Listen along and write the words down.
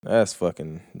That's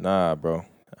fucking nah, bro.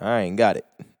 I ain't got it.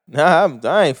 Nah,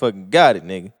 I ain't fucking got it,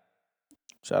 nigga.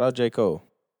 Shout out J. Cole.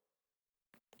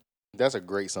 That's a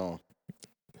great song.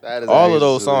 That is All of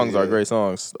those songs are great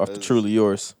songs off the That's- Truly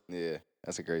Yours. Yeah,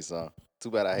 that's a great song. Too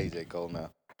bad I hate J. Cole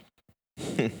now.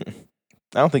 I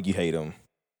don't think you hate him.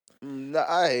 No,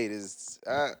 I hate his.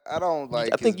 I don't like.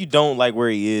 I think you don't like where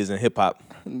he is in hip hop.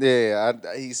 Yeah,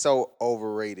 he's so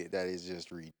overrated that it's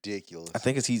just ridiculous. I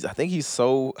think he's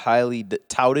so highly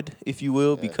touted, if you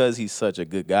will, because he's such a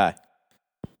good guy.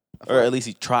 Or at least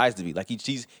he tries to be. Like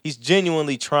he's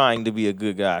genuinely trying to be a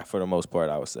good guy for the most part,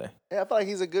 I would say. Yeah, I feel like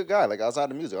he's a good guy. Like outside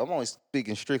the music, I'm only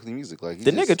speaking strictly music. Like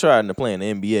The nigga tried to play in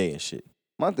the NBA and shit.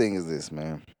 My thing is this,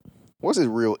 man. What's his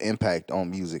real impact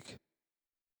on music?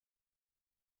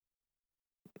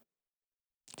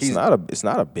 It's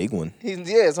not a big one. Yeah,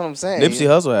 that's what I'm saying. Nipsey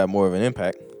Hussle had more of an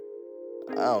impact.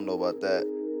 I don't know about that.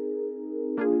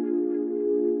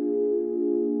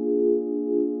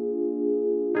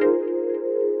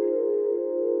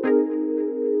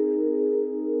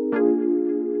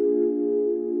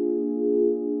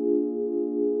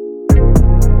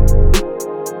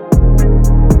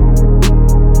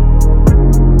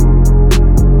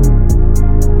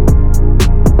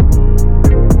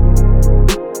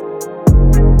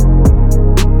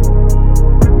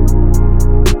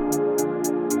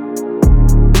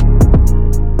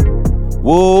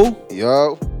 Whoa.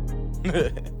 Yo.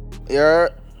 Yeah.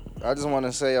 I just want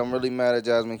to say I'm really mad at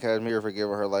Jasmine Cashmere for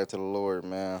giving her life to the Lord,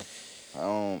 man. I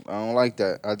don't like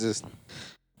that. I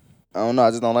don't know.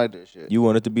 I just don't like that shit. You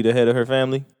wanted to be the head of her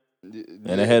family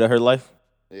and the head of her life?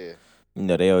 Yeah. You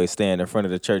know, they always stand in front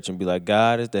of the church and be like,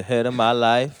 God is the head of my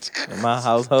life and my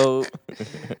household.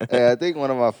 Hey, I think one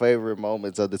of my favorite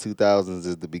moments of the 2000s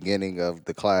is the beginning of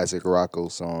the classic Rocco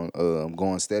song,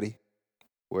 Going Steady,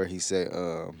 where he said,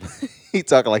 he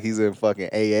talking like he's in fucking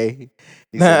AA.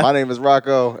 He said, my name is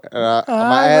Rocco, and I'm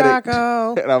an addict.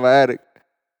 Rocco. And I'm an addict.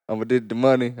 I'm addicted to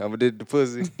money. I'm addicted to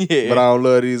pussy. Yeah. But I don't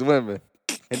love these women.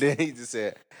 And then he just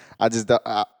said, I don't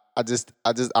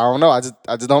know. I just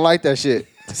don't like that shit.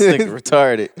 This nigga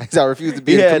retarded. I refuse to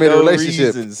be in a committed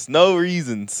relationship. No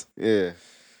reasons. Yeah.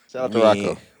 Shout out to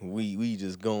Rocco. We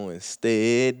just going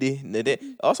steady.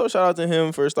 Also, shout out to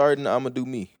him for starting I'ma Do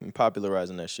Me and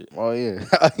popularizing that shit. Oh yeah,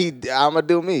 I'ma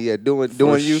do me. Yeah, doing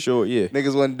you. Sure, yeah.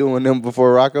 Niggas wasn't doing them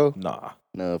before Rocco. Nah,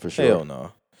 no, for sure. Hell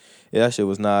no. Yeah, that shit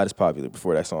was not as popular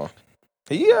before that song.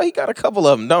 Yeah, he got a couple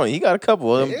of them, don't he? He got a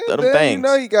couple of them, things. You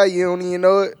know, he got you don't even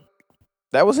know it.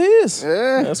 That was his.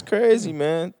 Yeah, that's crazy,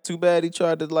 man. Too bad he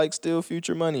tried to like steal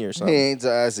Future money or something. He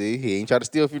ain't try to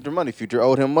steal Future money. Future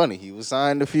owed him money. He was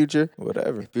signed to Future.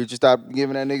 Whatever. Future stopped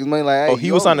giving that niggas money. Like, hey,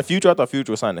 he was signed to Future. I thought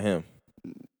Future was signed to him.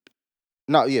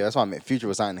 No, yeah, that's what I meant. Future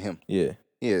was signed to him. Yeah.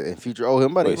 Yeah, and Future owed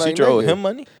him money. Wait, Future owed him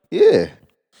money? Yeah.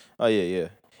 Oh yeah.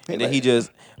 And then he just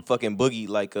fucking boogied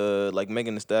like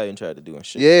Megan Thee Stallion tried to do and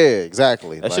shit. Yeah,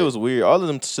 exactly. That shit was weird. All of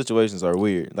them situations are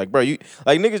weird. Like, bro, you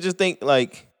like niggas just think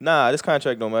like, nah, this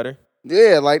contract don't matter.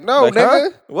 Yeah, like no, like,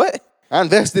 nigga. Huh? What? I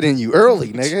invested in you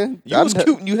early, nigga. You was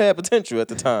cute and you had potential at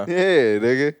the time. Yeah,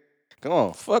 nigga. Come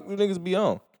on. Fuck you niggas be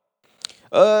on.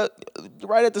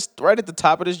 Right at the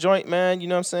top of this joint, man. You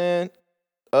know what I'm saying?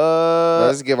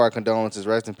 Let's give our condolences.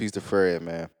 Rest in peace to Fred,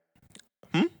 man.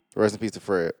 Rest in peace to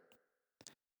Fred.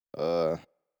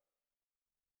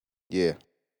 Yeah.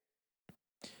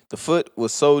 The foot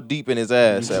was so deep in his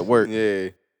ass at work. Yeah.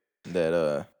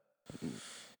 That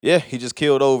yeah, he just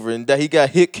killed over and he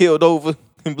got killed over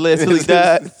and bled till he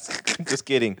died. Just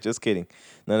kidding.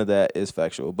 None of that is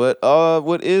factual. But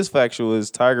what is factual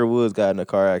is Tiger Woods got in a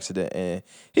car accident and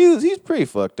he's pretty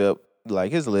fucked up.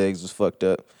 Like his legs was fucked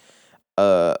up.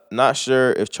 Not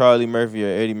sure if Charlie Murphy or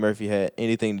Eddie Murphy had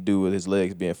anything to do with his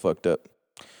legs being fucked up.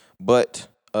 But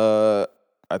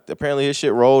apparently his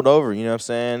shit rolled over, you know what I'm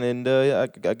saying? And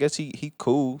I guess he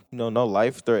cool. You know, no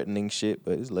life-threatening shit,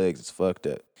 but his legs is fucked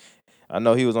up. I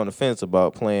know he was on the fence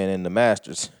about playing in the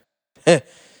Masters. I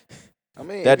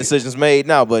mean, that decision's made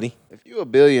now, buddy. If you a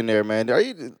billionaire, man,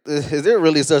 is there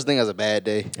really such thing as a bad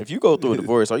day? If you go through a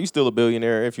divorce, are you still a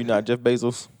billionaire if you're not Jeff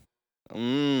Bezos?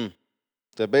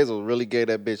 Jeff Bezos really gave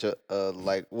that bitch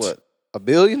like what, $1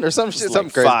 billion or some shit, like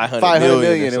something crazy. 500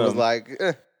 million. It was like,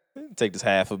 take this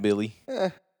 $500 million.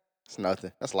 It's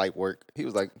nothing. That's light work. He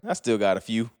was like, I still got a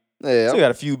few. Yeah, still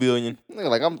got a few billion.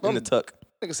 Like I'm in the tuck.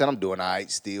 Like I said, I'm doing all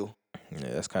right still.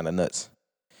 Yeah, that's kind of nuts.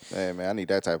 Hey man, I need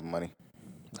that type of money.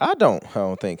 I don't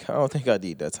think I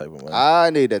need that type of money. I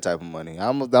need that type of money.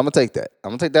 I'm gonna take that.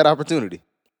 I'm gonna take that opportunity.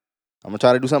 I'm gonna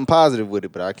try to do something positive with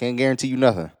it, but I can't guarantee you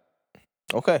nothing.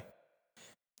 Okay.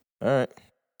 All right.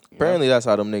 Apparently that's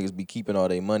how them niggas be keeping all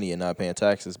their money and not paying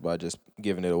taxes by just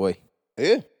giving it away.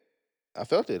 Yeah. I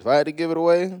felt it. If I had to give it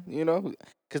away, you know,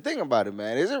 because think about it,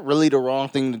 man. Is it really the wrong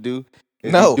thing to do?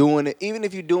 If No. you're doing it, even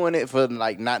if you're doing it for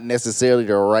like not necessarily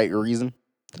the right reason.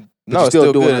 No, you're it's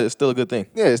still doing good. it. It's still a good thing.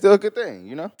 Yeah, it's still a good thing,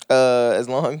 you know. As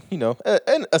long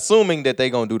and assuming that they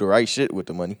gonna do the right shit with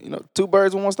the money. You know, 2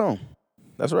 birds with 1 stone.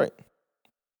 That's right.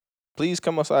 Please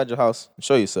come outside your house and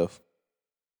show yourself.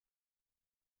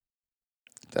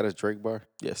 Is that a Drake bar?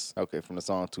 Yes. Okay, from the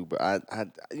song 2 Birds.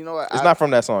 You know what? It's not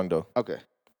from that song though. Okay.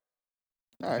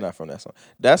 All right. It's not from that song.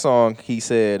 That song, he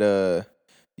said,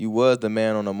 you was the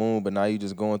man on the moon, but now you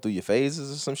just going through your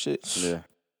phases or some shit. Yeah.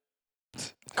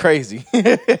 Crazy.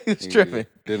 He's tripping.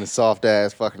 Then the soft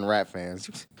ass fucking rap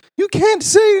fans. You can't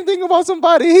say anything about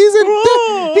somebody. He's in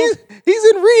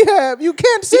rehab. You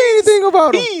can't say anything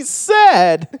about him. He's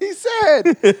sad. He's sad.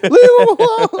 Leave him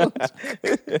alone.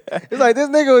 It's like this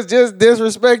nigga was just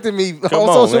disrespecting me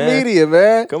on social media,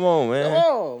 man. Come on, man. Come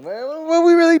on, man. What are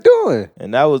we really doing?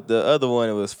 And that was the other one.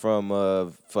 It was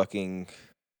from fucking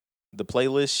the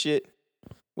playlist shit.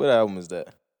 What album is that?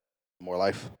 More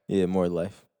Life. Yeah, More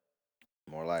Life.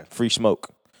 More Life. Free Smoke.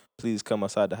 Please come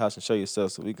outside the house and show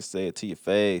yourself so we can say it to your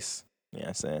face. You know what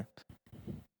I'm saying?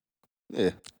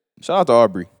 Yeah. Shout out to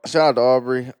Aubrey. Shout out to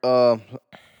Aubrey.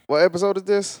 What episode is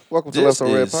this? Welcome to Left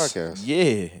on Red Podcast.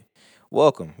 Yeah.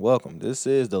 Welcome. This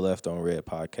is the Left on Red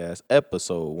Podcast,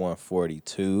 episode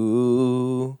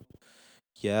 142.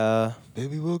 Yeah.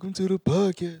 Baby, welcome to the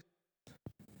podcast.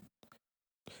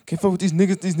 Can't fuck with these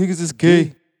niggas. These niggas is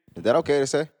gay. Is that okay to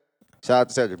say? Shout out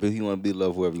to Cedric, but if you want to be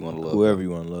loved, whoever you want to love. Whoever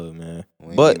you want to love, man.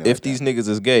 We But if these niggas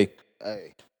is gay,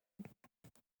 hey,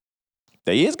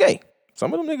 they is gay.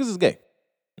 Some of them niggas is gay.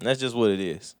 And that's just what it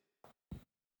is.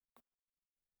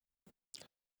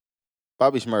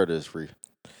 Bobby Shmurda is free.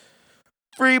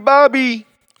 Free Bobby.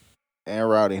 And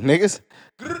Rowdy. Niggas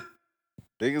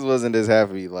wasn't as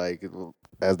happy like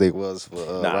as they was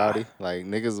for Rowdy. Like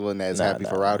niggas wasn't as happy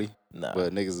for Rowdy. Nah.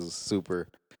 But niggas is super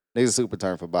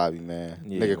turned for Bobby, man.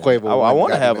 Yeah, Nigga man. Quavo. I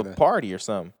want to have a party or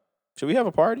something. Should we have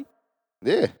a party?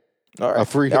 Yeah. All right. A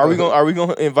free. Are we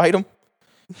gonna invite him?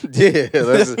 Yeah.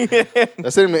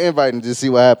 Let's send him an invite and just see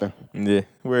what happens. Yeah.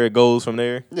 Where it goes from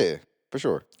there. Yeah, for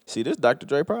sure. See, this Dr.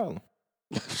 Dre problem.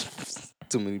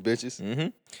 Too many bitches.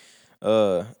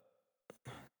 Mm-hmm.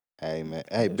 Hey man.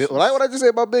 Hey, like what I just said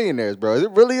about billionaires, bro. Is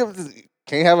it really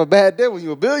can't have a bad day when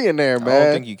you a billionaire, man? I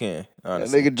don't think you can.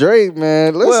 Honestly. That nigga Dre,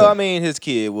 man. Listen. Well, I mean, his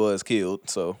kid was killed,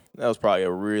 so that was probably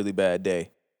a really bad day.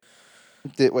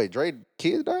 Wait, Dre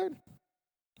kid died?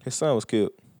 His son was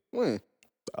killed When?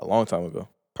 a long time ago,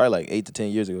 probably like 8 to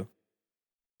 10 years ago.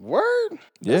 Word?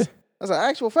 Yeah, That's an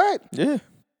actual fact. yeah.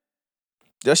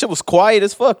 That shit was quiet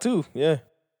as fuck too. Yeah,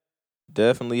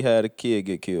 definitely had a kid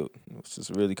get killed. It was just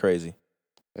really crazy.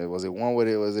 Was it one with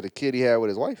it? Was it a kid he had with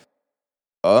his wife?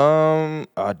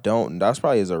 I don't. That's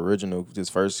probably his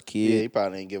first kid. Yeah, he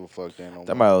probably didn't give a fuck then.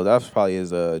 No more. That's probably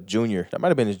his junior. That might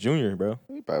have been his junior, bro.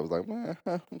 He probably was like, man,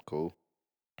 I'm cool.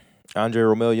 Andre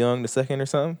Romel Young II or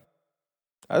something.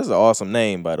 That's an awesome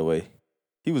name, by the way.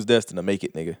 He was destined to make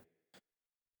it, nigga.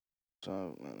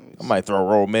 So, I might throw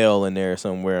Romel in there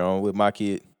somewhere on with my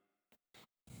kid.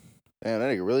 Damn, that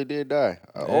nigga really did die.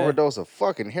 An Yeah. overdose of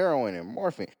fucking heroin and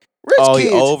morphine. He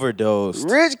overdosed.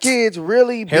 Rich kids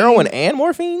really be, Heroin and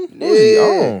morphine? What was he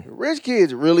on? Rich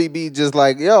kids really be just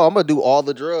like, yo, I'm gonna do all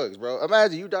the drugs, bro.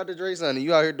 Imagine you Dr. Dre son and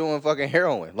you out here doing fucking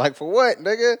heroin. Like for what,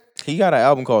 nigga? He got an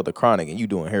album called The Chronic and you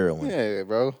doing heroin. Yeah,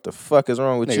 bro. The fuck is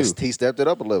wrong with you? He stepped it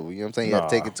up a level. You know what I'm saying? You have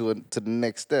to take Nah. it to the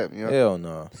next step. You know? Hell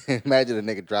no. Imagine a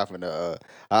nigga dropping a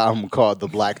album called The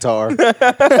Black Tar. And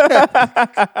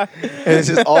it's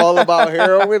just all about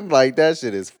heroin. Like that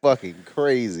shit is fucking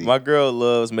crazy. My girl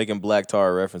loves making Black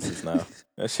Tar references now.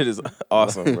 That shit is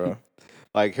awesome, bro.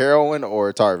 Like heroin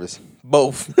or Tarvis?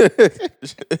 Both.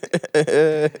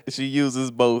 She uses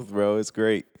both, bro. It's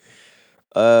great.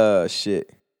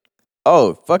 Shit.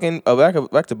 Oh, fucking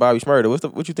back to Bobby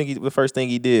Shmurda. What you think the first thing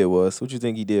he did was? What you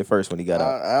think he did first when he got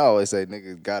out? I always say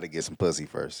niggas gotta get some pussy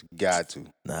first. Got to.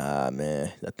 Nah,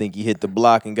 man. I think he hit the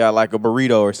block and got like a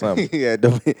burrito or something. Yeah,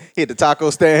 hit the taco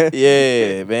stand.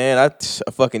 Yeah, man.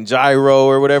 A fucking gyro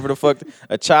or whatever the fuck.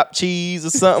 A chopped cheese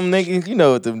or something, nigga. You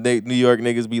know what the New York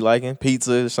niggas be liking.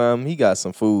 Pizza or something. He got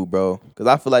some food, bro. Because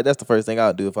I feel like that's the first thing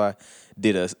I'll do if I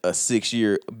did a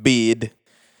 6-year bid.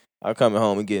 I'm coming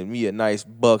home and getting me a nice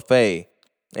buffet.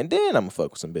 And then I'm going to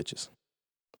fuck with some bitches.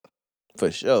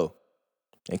 For sure.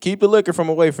 And keep the liquor from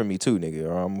away from me too, nigga,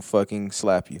 or I'm going to fucking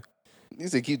slap you. You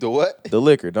said keep the what? The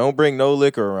liquor. Don't bring no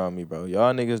liquor around me, bro.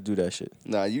 Y'all niggas do that shit.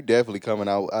 Nah, you definitely coming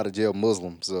out of jail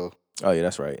Muslim, so. Oh, yeah,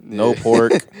 that's right. No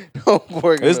pork. No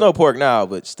pork. There's no pork now,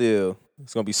 but still,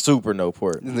 it's going to be super no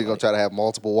pork. This nigga gonna try to have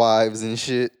multiple wives and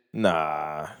shit.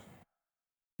 Nah.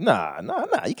 Nah.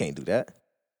 You can't do that.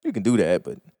 You can do that,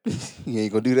 but You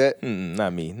ain't gonna do that.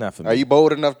 not me. Not for me. Are you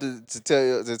bold enough to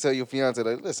tell your fiance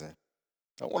like, listen,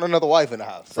 I want another wife in the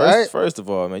house. Right? First of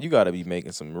all, man, you got to be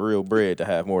making some real bread to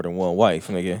have more than one wife,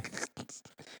 nigga.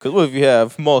 Because what if you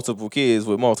have multiple kids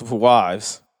with multiple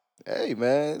wives? Hey,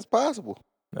 man, it's possible.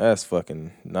 That's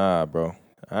fucking nah, bro.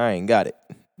 I ain't got it.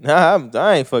 Nah,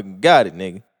 I ain't fucking got it,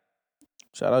 nigga.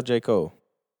 Shout out J. Cole.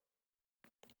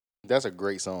 That's a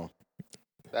great song.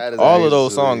 That is All of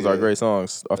those songs are great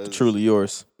songs off the That's- Truly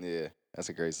Yours. Yeah, that's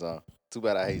a great song. Too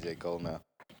bad I hate J. Cole now.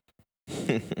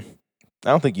 I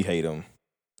don't think you hate him.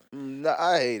 No,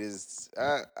 I hate his.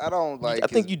 I don't like. I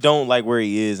think you don't like where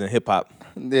he is in hip hop.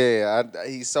 Yeah,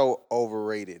 he's so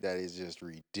overrated that it's just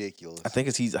ridiculous. I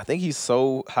think he's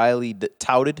so highly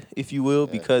touted, if you will,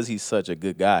 because he's such a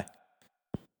good guy.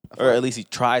 Or at least he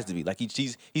tries to be. Like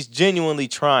he's genuinely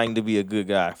trying to be a good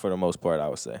guy for the most part, I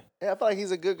would say. Yeah, I feel like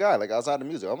he's a good guy. Like outside the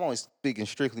music, I'm only speaking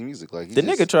strictly music. Like The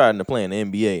nigga tried to play in the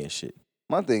NBA and shit.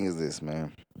 My thing is this,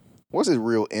 man. What's his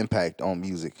real impact on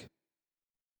music?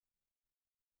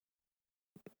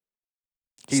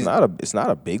 It's not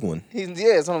a big one. Yeah,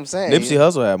 that's what I'm saying. Nipsey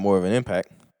Hussle had more of an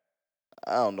impact.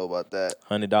 I don't know about that.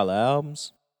 $100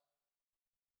 albums.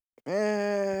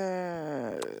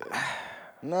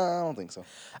 No, I don't think so.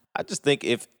 I just think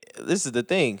if this is the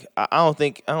thing, I don't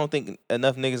think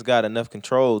enough niggas got enough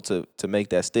control to make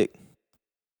that stick.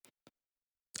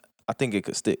 I think it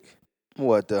could stick.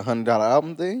 What, the $100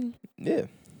 album thing? Yeah.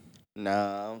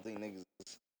 Nah, I don't think niggas,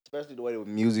 especially the way that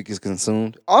music is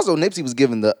consumed. Also, Nipsey was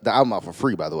giving the album out for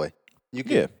free, by the way. You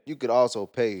could also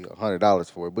pay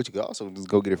 $100 for it, but you could also just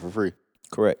go get it for free.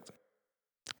 Correct.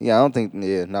 Yeah, I don't think.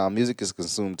 Yeah, music is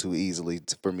consumed too easily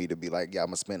for me to be like, yeah, I'm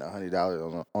gonna spend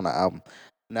 $100 on an album.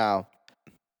 Now,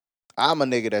 I'm a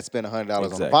nigga that spent $100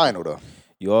 on the vinyl though.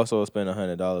 You also spend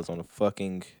 $100 on a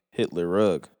fucking Hitler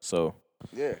rug, so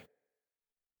yeah.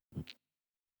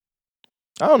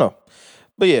 I don't know,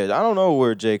 but yeah, I don't know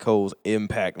where J. Cole's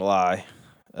impact lie.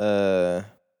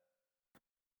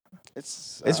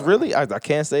 It's really I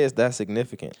can't say it's that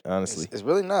significant, honestly. It's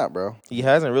really not, bro. He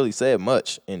hasn't really said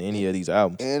much in any of these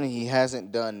albums. And he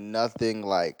hasn't done nothing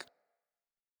like.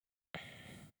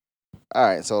 All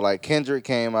right, so like Kendrick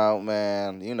came out,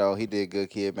 man. You know, he did Good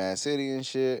Kid, Mad City and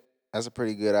shit. That's a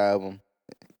pretty good album.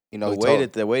 You know,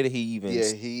 the way that he even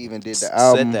he even did the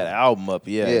album. Set that album up,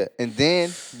 Yeah. And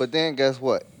then guess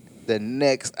what? The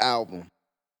next album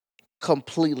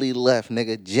completely left,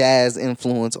 nigga. Jazz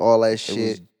influence, all that shit. It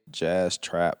was jazz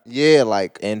trap. Yeah,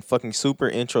 like and fucking super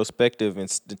introspective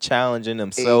and challenging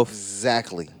himself.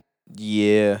 Exactly.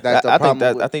 Yeah,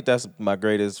 I think that's my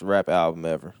greatest rap album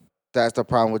ever. That's the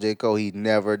problem with J. Cole. He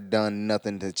never done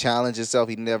nothing to challenge himself.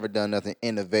 He never done nothing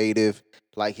innovative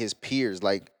like his peers.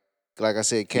 Like I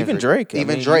said, Kendrick.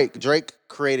 Even Drake. Drake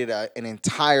created an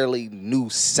entirely new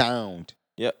sound.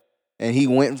 Yep. And he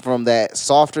went from that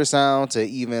softer sound to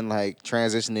even like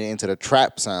transitioning into the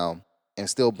trap sound and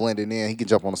still blending in. He can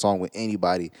jump on a song with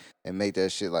anybody and make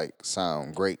that shit like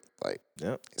sound great. Like,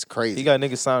 it's crazy. He got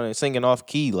niggas singing off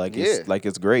key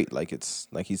it's great. Like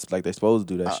they're supposed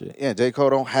to do that shit. Yeah, J. Cole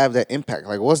don't have that impact.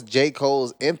 Like, what's J.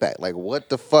 Cole's impact? Like, what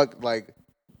the fuck? Like,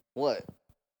 what?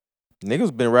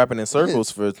 Niggas been rapping in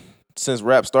circles since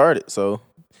rap started, so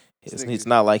it's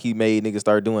not like he made niggas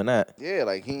start doing that. Yeah,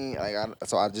 like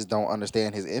so I just don't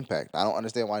understand his impact. I don't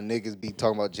understand why niggas be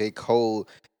talking about J. Cole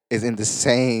is in the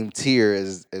same tier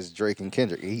as Drake and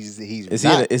Kendrick. Is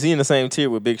he in the same tier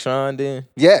with Big Sean then?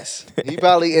 Yes, he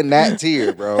probably in that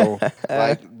tier, bro.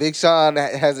 Like Big Sean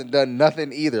hasn't done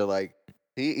nothing either. Like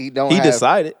he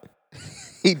decided.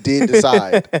 He did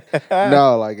decide.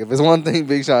 No, like if it's one thing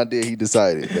Big Sean did, he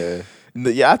decided, man.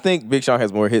 Yeah, I think Big Sean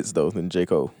has more hits though than J.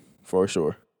 Cole for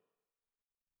sure.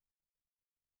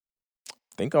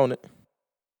 Think on it.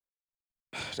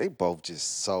 They both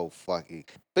just so fucking.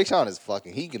 Big Sean is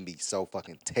fucking. He can be so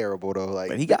fucking terrible though. Like,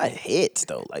 but he got hits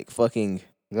though. Like fucking.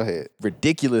 Go ahead.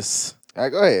 Ridiculous. All right,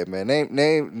 go ahead, man.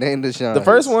 Name the Sean. The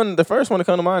first one to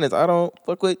come to mind is "I Don't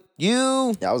Fuck With You."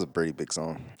 Yeah, that was a pretty big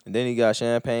song. And then he got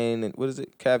Champagne and what is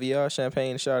it? Caviar,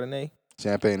 Champagne, and Chardonnay.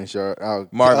 Champagne and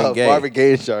Chardonnay. Marvin Gaye. Marvin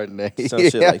Gaye and Chardonnay. Some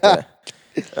shit like that.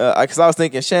 Because I was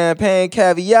thinking Champagne,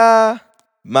 Caviar,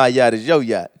 My Yacht Is Your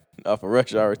Yacht off of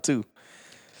Rush Hour 2.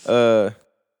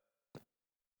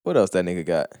 What else that nigga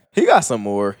got? He got some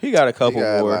more. He got a couple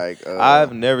more. Like,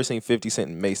 I've never seen 50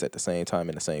 Cent and Mace at the same time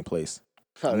in the same place.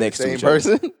 Next to each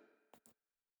person? Other.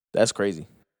 That's crazy.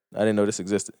 I didn't know this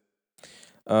existed.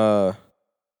 You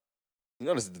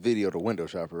noticed the video of the window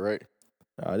shopper, right?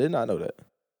 I did not know that.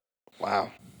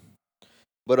 Wow.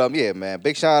 But yeah, man.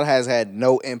 Big Sean has had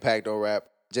no impact on rap.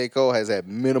 J. Cole has had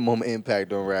minimum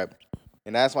impact on rap.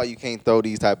 And that's why you can't throw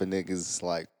these type of niggas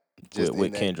like just With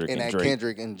in that, Kendrick in and that Drake.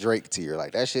 Kendrick and Drake tier.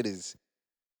 Like that shit is.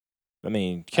 I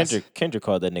mean, Kendrick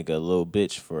called that nigga a little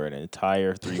bitch for an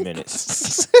entire 3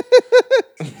 minutes.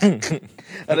 A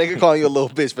nigga calling you a little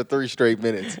bitch for 3 straight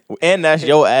minutes. And that's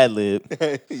your ad lib.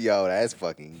 Yo, that's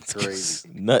fucking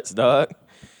crazy. Nuts, dog.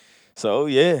 So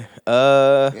yeah.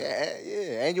 Yeah,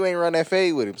 and you ain't run that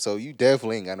fade with him, so you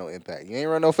definitely ain't got no impact. You ain't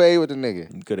run no fade with the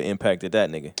nigga. You could have impacted that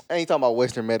nigga. I ain't talking about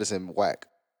Western medicine whack.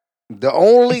 The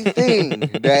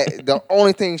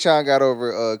only thing Sean got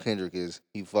over Kendrick is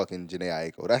he fucking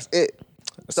Janae Aiko. That's it.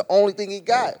 That's the only thing he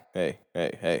got. Hey.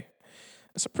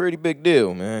 That's a pretty big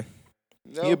deal, man.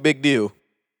 You know? He a big deal.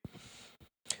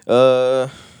 But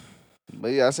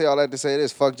yeah, I say all that to say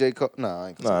this. Fuck J. Cole. Nah, I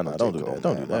ain't gonna say fuck don't J. do Cole, that.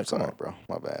 Don't man. do that. I'm sorry, Come on. bro.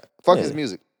 My bad. Fuck Yeah. his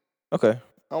music. Okay. I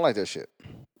don't like that shit.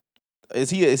 Is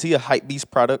he a hype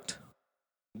beast product?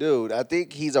 Dude, I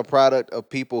think he's a product of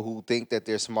people who think that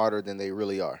they're smarter than they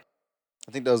really are.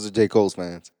 I think those are J. Cole's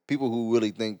fans. People who went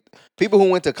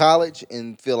to college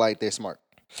and feel like they're smart.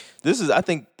 I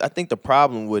think the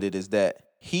problem with it is that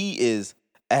he is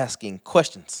asking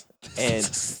questions and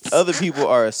other people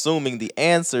are assuming the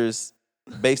answers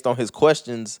based on his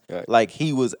questions, right, like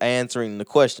he was answering the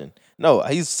question. No,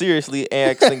 he's seriously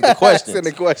asking the questions.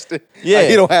 Asking the question. Yeah. Like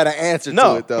he don't have an answer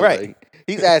to it though. Right. Like,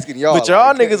 he's asking y'all. But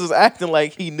y'all like, niggas was acting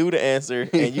like he knew the answer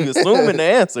and you assuming the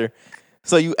answer.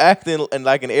 So you acting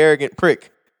like an arrogant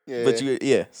prick. Yeah. But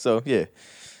so yeah.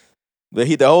 But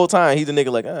the whole time he's a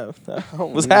nigga like,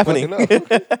 what's happening?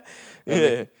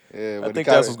 Yeah. Yeah, I think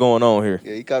that's what's going on here.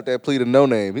 Yeah, he caught that plea to no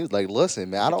name. He was like, "Listen,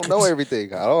 man, I don't know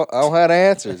everything. I don't have the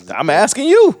answers. I'm asking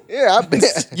you. Yeah, I've been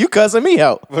You cussing me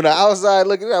out. from the outside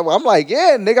looking at. I'm like,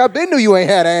 yeah, nigga, I been knew you ain't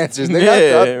had answers,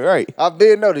 nigga. Yeah, right. I've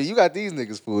been know that you got these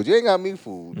niggas fooled. You ain't got me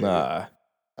fooled. Nigga. Nah,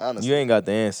 Honestly. you ain't got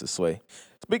the answer, Sway.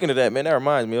 Speaking of that, man, that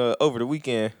reminds me. Over the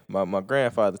weekend, my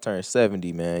grandfather turned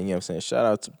 70. Man, you know what I'm saying? Shout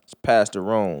out to Pastor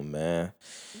Rome, man.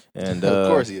 And of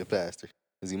course he a pastor.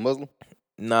 Is he Muslim?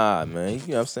 Nah, man. You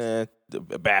know what I'm saying? The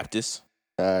Baptist.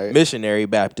 All right. Missionary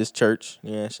Baptist Church.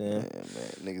 You know what I'm saying? Yeah,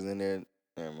 man. Niggas in there.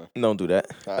 Never mind. Don't do that.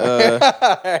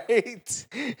 All right.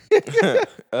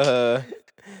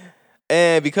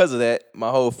 And because of that,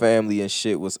 my whole family and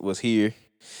shit was here.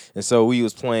 And so we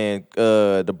was playing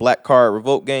the Black Card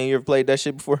Revoke game. You ever played that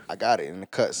shit before? I got it in the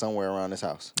cut somewhere around this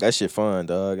house. That shit fun,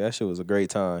 dog. That shit was a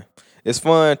great time. It's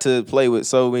fun to play with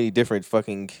so many different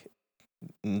fucking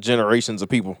generations of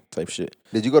people type shit.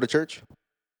 Did you go to church?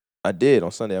 I did.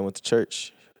 On Sunday, I went to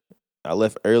church. I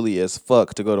left early as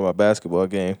fuck to go to my basketball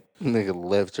game. Nigga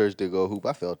left church to go hoop.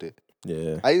 I felt it.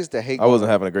 Yeah. I used to hate I wasn't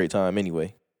having a great time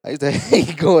anyway. I used to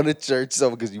hate going to church so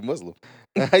because you Muslim.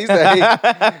 I used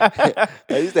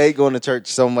to hate going to church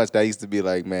so much that I used to be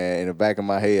like, man, in the back of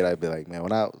my head, I'd be like, man,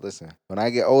 when I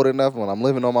get old enough, when I'm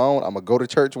living on my own, I'm gonna go to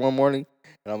church one morning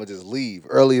and I'm gonna just leave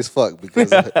early as fuck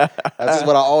because that's just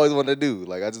what I always want to do.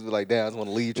 Like I just be like, damn, I just want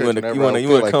to leave church whenever you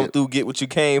want to come through, get what you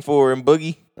came for, and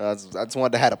boogie. I just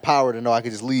wanted to have the power to know I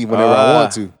could just leave whenever I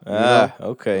want to. You know?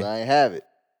 Okay, but I ain't have it.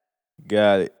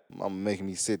 Got it. Mama making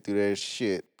me sit through that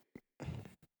shit.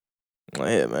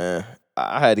 Yeah, man.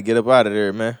 I had to get up out of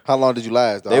there, man. How long did you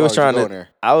last? Though? They was trying to. There?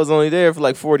 I was only there for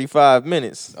like 45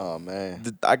 minutes. Oh man,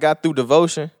 I got through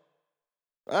devotion.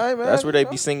 All right, man. That's where they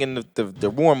be singing the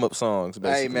warm up songs.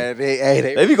 Basically. Hey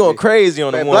man, they be going crazy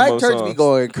on the warm up songs. Black church be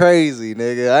going crazy,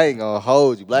 nigga. I ain't gonna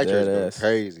hold you. Black church going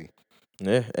crazy.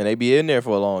 Yeah, and they be in there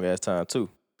for a long ass time too.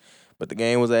 But the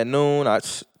game was at noon.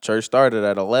 Church started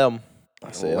at 11.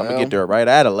 I said I'm gonna get there right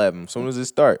at 11. As soon as it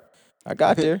start, I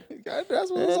got there. That's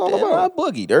what it's all about. I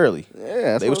boogied early.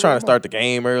 Yeah, they was trying to start the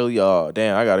game early. Oh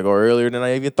damn, I gotta go earlier than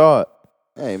I even thought.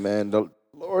 Hey man, the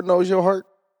Lord knows your heart.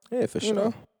 Yeah, for sure. You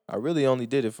know? I really only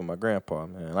did it for my grandpa,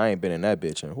 man. I ain't been in that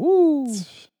bitch. And woo.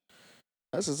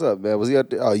 That's what's up, man. Was he up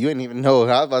there? Oh, you ain't even know.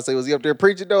 I was about to say, was he up there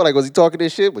preaching though? Like, was he talking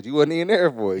this shit? But you wasn't even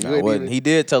there for it. No, I wasn't. He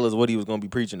did tell us what he was gonna be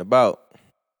preaching about.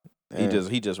 Damn.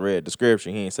 He just read the scripture.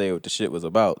 He ain't say what the shit was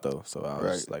about though. So I was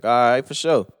Right. like, all right, for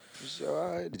sure.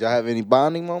 All right. Did y'all have any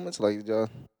bonding moments? Like, did y'all?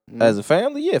 As a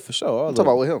family, yeah, for sure. I'm talking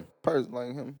about with him,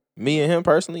 like him. Me and him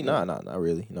personally, nah, not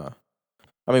really, nah.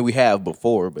 I mean, we have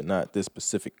before, but not this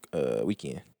specific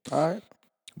weekend. All right.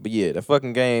 But yeah, the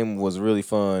fucking game was really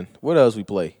fun. What else we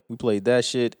play? We played that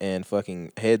shit and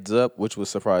fucking Heads Up, which was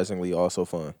surprisingly also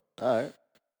fun. All right.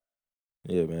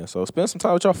 Yeah, man. So spend some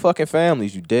time with your fucking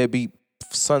families, you deadbeat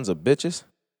sons of bitches.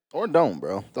 Or don't,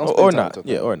 bro. Don't spend or time not. with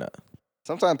your Yeah, family. or not.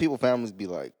 Sometimes people families be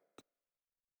like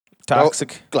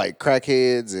Toxic. like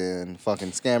crackheads and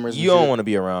fucking scammers. You don't want to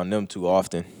be around them too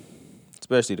often,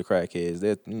 especially the crackheads.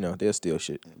 They'll steal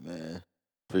shit. man,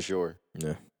 for sure.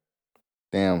 Yeah.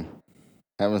 Damn.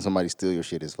 Having somebody steal your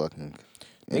shit is fucking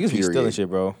Niggas be stealing shit,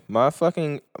 bro.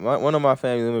 One of my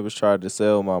family members tried to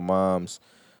sell my mom's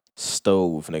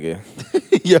stove, nigga.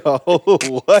 Yo,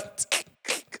 what?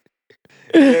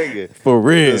 Nigga. For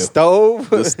real. The stove?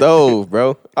 The stove,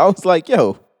 bro. I was like,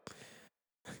 yo.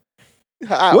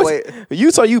 Wait.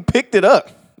 You picked it up.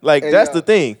 Like, Hey, that's yo. the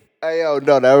thing. Hey, yo,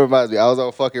 no, that reminds me. I was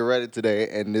on fucking Reddit today,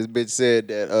 and this bitch said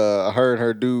that her and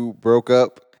her dude broke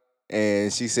up,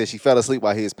 and she said she fell asleep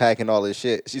while he was packing all his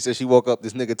shit. She said she woke up,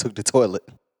 this nigga took the toilet.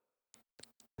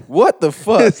 What the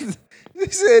fuck? She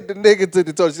said the nigga took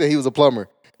the toilet. She said he was a plumber,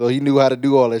 so he knew how to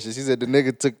do all that shit. She said the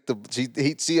nigga took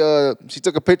she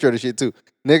took a picture of the shit too.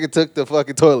 Nigga took the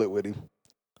fucking toilet with him.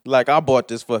 Like, I bought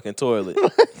this fucking toilet.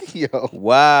 Yo,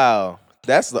 Wow.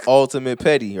 That's the ultimate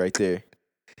petty right there.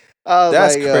 I was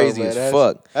That's like, yo, crazy man, as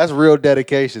fuck. That's real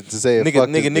dedication to say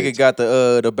Nigga got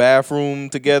the bathroom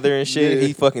together and shit. Yeah.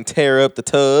 He fucking tear up the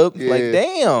tub. Yeah. Like,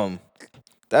 damn.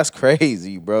 That's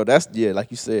crazy, bro. That's like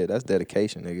you said, that's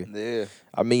dedication, nigga. Yeah,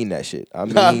 I mean that shit. I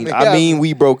I mean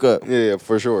we broke up. yeah,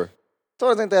 for sure.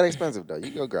 Toilets ain't that expensive though. You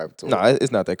can go grab a toilet. No,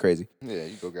 it's not that crazy. Yeah,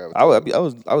 you go grab a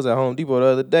toilet. I was at Home Depot the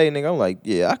other day, nigga. I'm like,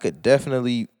 yeah, I could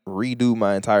definitely redo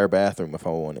my entire bathroom if I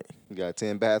wanted. You got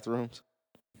 10 bathrooms.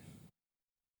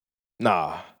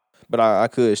 Nah, but I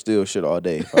could still shit all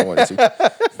day if I wanted to.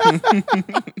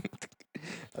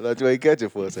 I thought you ain't catch it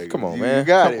for a second. Come on, You man.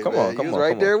 got Come- it. come man. on, come You on, was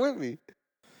right come there with me.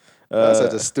 Uh, That's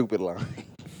such a stupid line.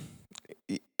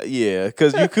 Yeah,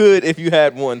 because you could if you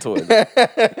had one toilet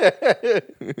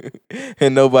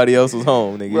and nobody else was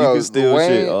home, nigga. Bro, you could still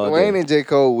shit all Wayne day. and J.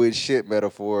 Cole with shit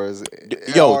metaphors.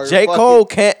 Yo, are J. fucking- Cole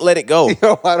can't let it go.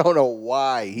 Yo, I don't know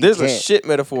why. He There's a can't. shit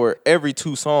metaphor every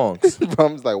 2 songs. Bro,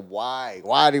 I'm just like, why?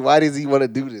 Why does he want to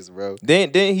do this, bro?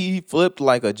 Then he flipped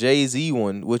like a Jay-Z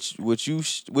one, which you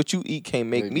eat can't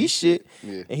make me shit.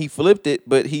 Yeah. And he flipped it,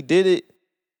 but he did it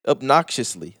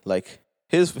obnoxiously. Like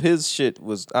his shit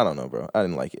was, I don't know, bro. I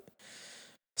didn't like it.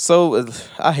 So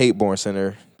I hate Born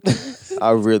Center.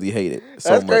 I really hate it so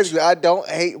That's much. crazy. I don't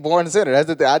hate Born Center. That's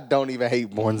the thing. I don't even hate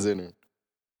Born Center.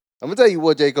 I'm gonna tell you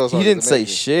what J. Cole song He didn't is say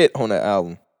amazing. shit on that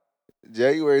album.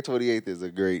 January 28th is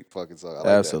a great fucking song. I like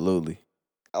Absolutely.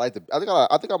 that. I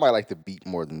think I might like the beat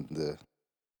more than the.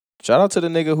 Shout out to the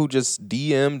nigga who just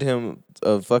DM'd him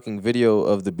a fucking video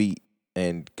of the beat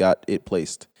and got it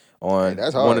placed on Hey,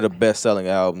 that's one hard. of the best-selling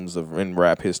albums in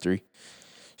rap history.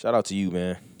 Shout out to you,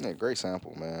 man. Yeah, great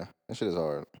sample, man. That shit is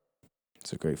hard.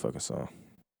 It's a great fucking song.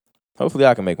 Hopefully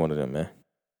I can make one of them, man.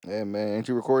 Yeah, man. Ain't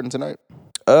you recording tonight?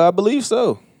 I believe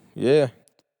so. Yeah.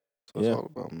 That's what Yeah. it's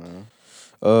all about, man.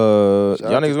 Shout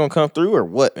Y'all out niggas gonna come through or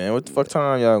what, man? What the fuck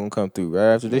time y'all gonna come through?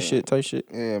 Right after this Yeah. shit, type shit?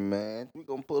 Yeah, man. We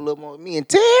gonna pull up on me and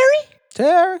Terry.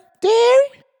 Terry.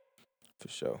 For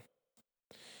sure.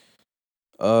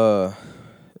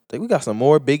 Think we got some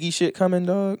more Biggie shit coming,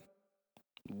 dog.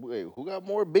 Wait, who got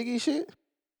more Biggie shit?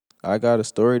 I got a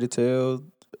story to tell.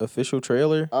 Official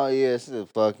trailer. Oh yeah, it's a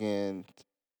fucking.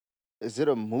 Is it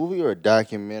a movie or a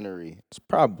documentary? It's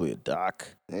probably a doc.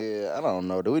 Yeah, I don't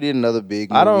know. Do we need another big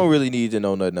movie? I don't really need to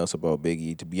know nothing else about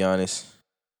Biggie, to be honest.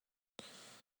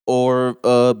 Or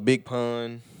Big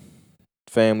Pun.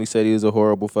 Family said he was a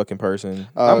horrible fucking person.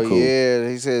 Oh I'm cool. yeah,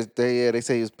 he says they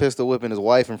say he was pistol whipping his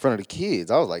wife in front of the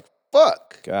kids. I was like,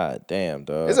 fuck. God damn,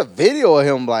 dog. There's a video of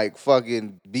him like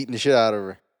fucking beating the shit out of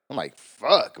her. I'm like,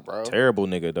 fuck, bro. Terrible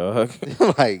nigga, dog.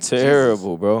 Like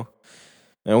Terrible, bro.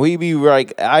 And we be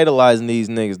like idolizing these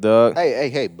niggas, dog.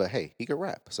 Jesus. But he can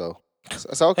rap, so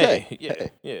it's okay. Hey, yeah,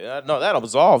 yeah. No, that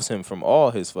absolves him from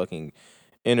all his fucking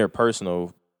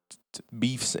interpersonal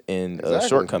beefs and Exactly.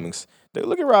 shortcomings.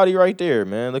 Look at Rowdy right there,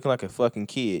 man, looking like a fucking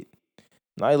kid.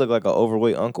 Now he look like an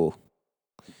overweight uncle.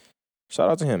 Shout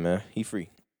out to him, man. He free.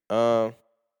 On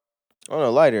a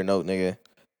lighter note, nigga.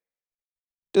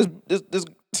 This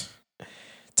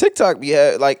TikTok be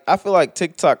like, I feel like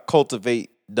TikTok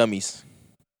cultivate dummies.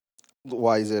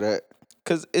 Why is it that?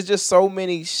 Cause it's just so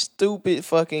many stupid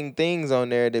fucking things on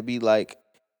there that be like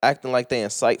acting like they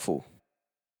insightful.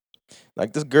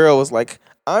 Like this girl was like,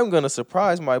 I'm gonna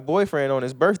surprise my boyfriend on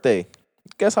his birthday.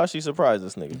 Guess how she surprised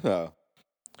this nigga? Oh.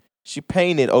 She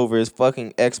painted over his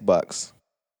fucking Xbox.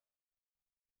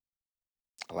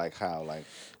 Like how?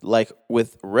 Like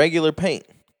with regular paint.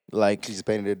 Like She just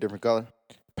painted it a different color?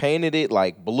 painted it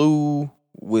like blue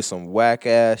with some whack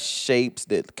ass shapes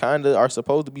that kind of are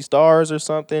supposed to be stars or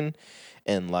something,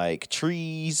 and like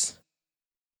trees.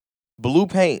 Blue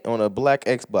paint on a black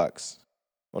Xbox,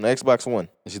 on the Xbox One.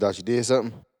 And she thought she did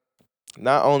something?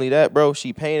 Not only that, bro,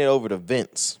 she painted over the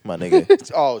vents, my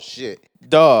nigga. Oh, shit.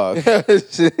 Dog,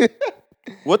 Shit.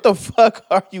 what the fuck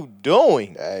are you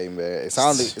doing? Hey, man. It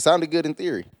sounded good in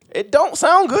theory. It don't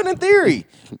sound good in theory.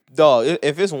 Dog,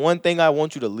 if it's one thing I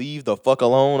want you to leave the fuck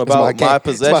alone about my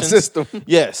possessions. It's my system.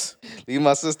 Yes. Leave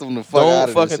my system the fuck out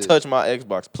of Don't this fucking touch my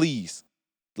Xbox, please.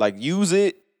 Like, use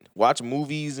it, watch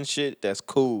movies and shit. That's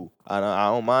cool. I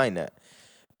don't mind that.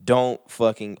 Don't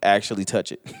fucking actually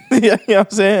touch it. You know what I'm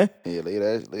saying? Yeah, leave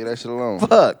that shit alone.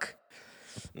 Fuck.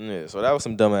 Yeah, so that was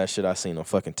some dumbass shit I seen on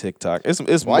fucking TikTok. It's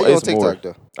Why more, you on it's more.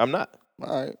 TikTok though? I'm not.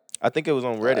 All right. I think it was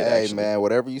on Reddit. Hey actually. man,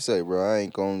 whatever you say, bro. I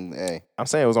ain't gonna. Hey, I'm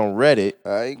saying it was on Reddit.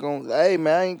 Hey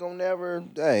man, I ain't gonna never.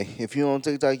 Hey, if you on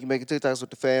TikTok, you making TikToks with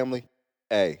the family.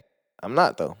 Hey, I'm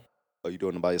not though. are you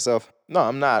doing it by yourself? No,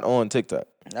 I'm not on TikTok.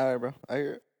 All right, bro. I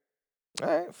hear it. All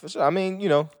right, for sure. I mean,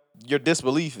 your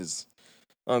disbelief is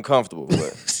uncomfortable, but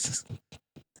it's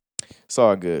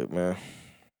all good, man.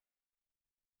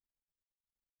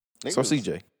 So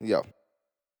CJ, Yo.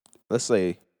 let's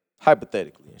say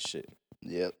hypothetically and shit,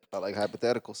 Yep. I like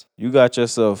hypotheticals. you got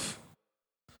yourself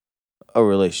a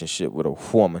relationship with a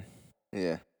woman.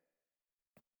 Yeah.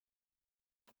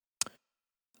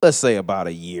 Let's say about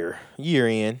a year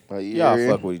in. A year Y'all in.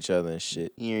 fuck with each other and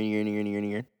shit. Year.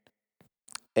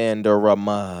 And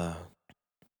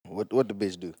What the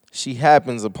bitch do? she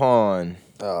happens upon,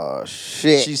 Oh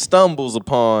shit. she stumbles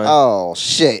upon Oh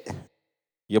shit.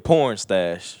 your porn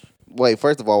stash. Wait,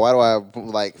 first of all, why do I have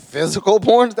like physical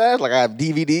porn stash? Like I have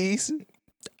DVDs?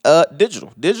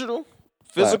 Digital,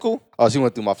 physical. Oh, she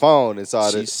went through my phone and saw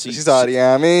She- it. she- She saw it, you know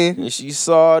what I mean? And she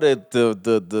saw that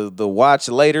the watch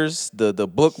laters, the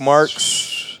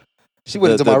bookmarks. She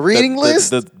went into my reading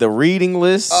list? The reading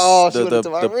list. Oh, she the, went into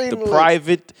my the, reading the list.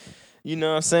 private, you know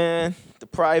what I'm saying? The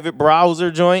private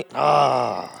browser joint.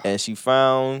 Ah. And she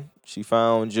found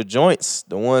your joints,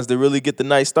 the ones that really get the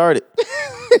night started.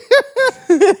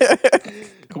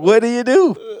 What do you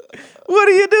do? What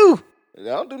do you do? I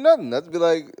don't do nothing. That's be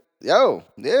like, yo,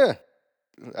 yeah.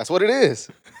 That's what it is.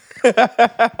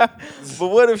 But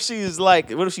what if she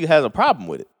has a problem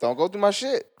with it? Don't go through my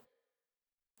shit.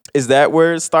 Is that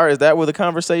where it starts? Is that where the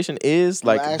conversation is?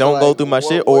 Like, actually, don't go like, through my what-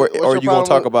 shit, what's or your you gonna problem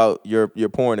talk with- about your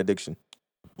porn addiction?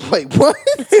 Wait, what?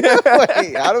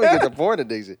 Wait, how do we get the porn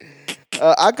addiction?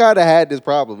 I kind of had this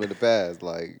problem in the past.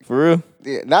 Like, For real?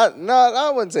 yeah,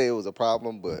 I wouldn't say it was a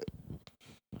problem, but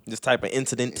This type of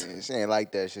incident? she ain't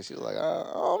like that shit. She was like, I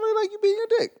don't really like you being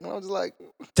your dick. And I was just like,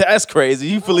 That's crazy.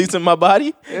 You policing my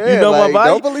body? Yeah, you know like, my body?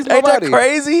 don't police my Ain't body. that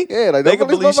crazy? yeah, like They don't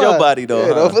can police my your body though. Yeah,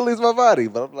 huh? don't police my body.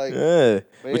 But I'm like, Yeah. yeah.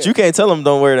 But you can't tell them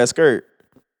don't wear that skirt.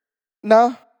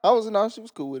 nah, she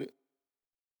was cool with it.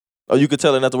 Oh, you could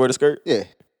tell her not to wear the skirt? Yeah,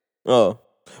 Oh.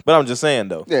 But I'm just saying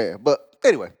though. yeah. But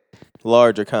anyway,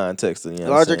 Larger context than you know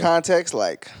larger what I'm saying? context,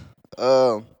 like,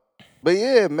 but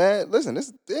yeah, man. Listen,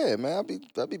 man. I be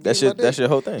beating That's my your dick. that's your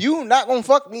whole thing. You not gonna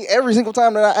fuck me every single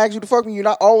time that I ask you to fuck me. You're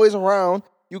not always around.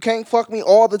 You can't fuck me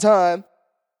all the time.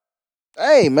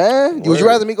 Hey, man. Would you Word.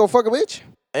 rather me go fuck a bitch?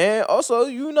 And also,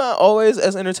 you not always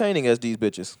as entertaining as these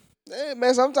bitches. Hey,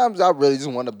 man, sometimes I really just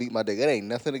want to beat my dick. It ain't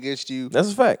nothing against you.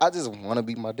 That's a fact. I just want to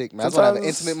beat my dick, man. I just want to have an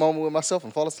Sometimes- intimate moment with myself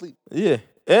and fall asleep. Yeah.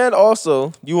 And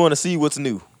also, you want to see what's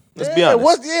new. Let's be Yeah,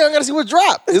 honest. I gotta see what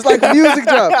dropped. It's like a music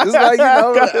drop. It's like,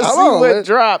 Gotta hold see on, what man.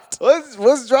 dropped.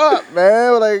 What's dropped,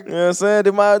 man? Like, You know what I'm saying?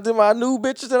 Did my new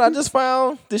bitches that I just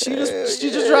found, did she just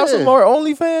Yeah, drop some yeah. more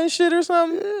OnlyFans shit or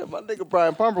something? yeah, my nigga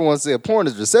Brian Pumper once said porn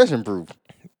is recession proof.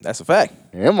 That's a fact.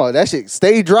 Yeah, that shit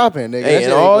stay dropping, nigga. That Hey, shit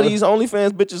and ain't all gonna- these OnlyFans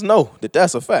bitches know that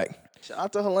that's a fact. Shout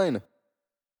out to Helena.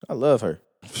 I love her.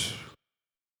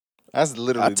 That's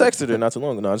literally. I texted her not too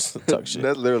long ago. I just talk shit.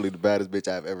 That's literally the baddest bitch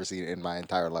I've ever seen in my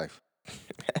entire life.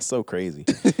 That's so crazy.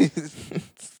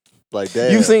 Like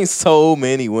that. You've seen so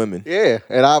many women. Yeah,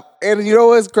 and you know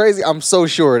what's crazy? I'm so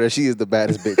sure that she is the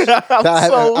baddest bitch. I'm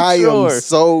I so am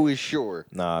so sure.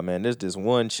 Nah, man, there's this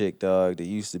one chick, dog, that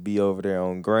used to be over there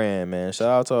on Grand, man. Shout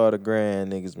out to all the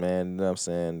Grand niggas, man. You know what I'm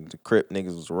saying? The Crip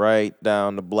niggas was right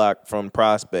down the block from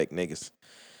Prospect niggas.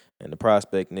 And the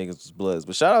Prospect niggas was Bloods.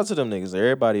 But shout out to them niggas.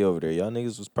 Everybody over there. Y'all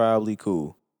niggas was probably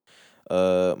cool.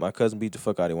 My cousin beat the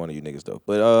fuck out of one of you niggas, though.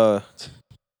 But,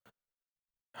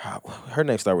 her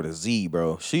name started with a Z,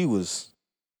 bro. She was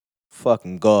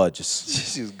fucking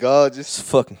gorgeous. She was gorgeous. She's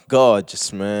fucking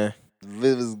gorgeous, man.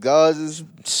 It was gorgeous.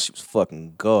 She was fucking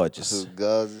She gorgeous. was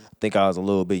gorgeous. I think I was a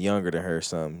little bit younger than her or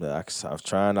something. I was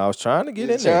trying to get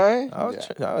You in there. trying? I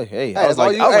was, Yeah. I was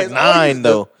like 9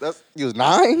 though. You was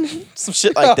 9? Some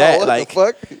shit like that. What like the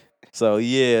fuck? So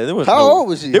yeah, there was How no, old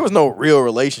was she? There was no real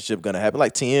relationship gonna happen.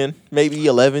 Like 10, maybe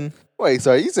 11. Wait,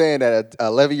 so are you saying that an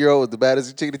 11-year-old was the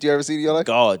baddest chick that you ever seen in your life?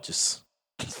 Gorgeous.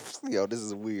 Yo, this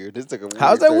is weird. This took a weird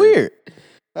How's that turn. weird?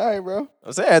 All right, bro.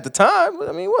 I'm saying at the time, but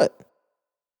I mean, what?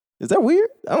 Is that weird?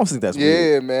 I don't think that's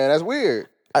weird. Yeah, man, that's weird.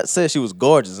 I said she was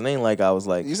gorgeous. It ain't like I was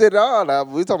like. You said, no, nah,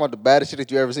 we talking about the baddest shit that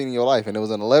you ever seen in your life, and it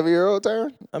was an 11-year-old,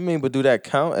 Tyron? I mean, but do that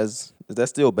count as? Is that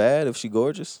still bad if she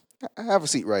gorgeous? Have a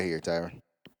seat right here, Tyron.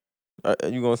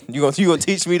 You gonna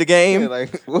teach me the game? Yeah,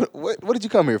 like, what did you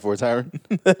come here for, Tyron?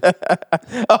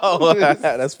 Oh,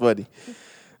 that's funny.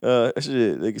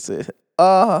 Shit, nigga said,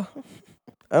 I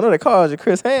know they called you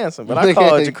Chris Handsome, but I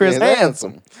called you Chris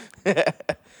Handsome.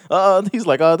 He's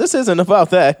like, this isn't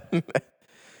about that.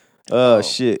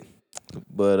 Shit.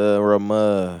 But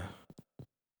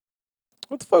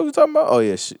what the fuck we talking about? Oh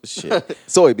yeah, shit.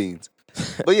 Soybeans.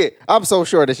 But yeah, I'm so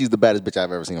sure that she's the baddest bitch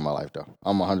I've ever seen in my life, though.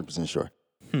 I'm 100% sure.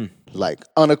 Like,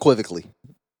 unequivocally.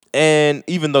 And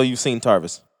even though you've seen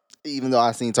Tarvis. Even though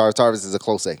I've seen Tarvis is a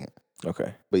close second.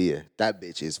 Okay. But yeah, that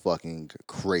bitch is fucking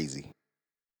crazy.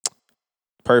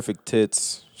 Perfect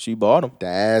tits. She bought them. The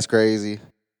ass crazy.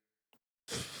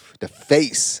 The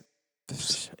face.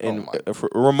 And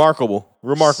remarkable.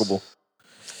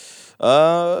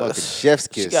 Fucking chef's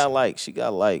kiss. She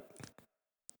got like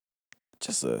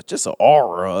just a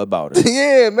aura about her.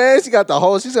 Yeah, man. She got the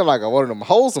whole. She sound like one of them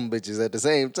wholesome bitches at the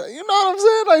same time. You know what I'm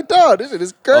saying? Like, dog, this shit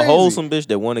is crazy. A wholesome bitch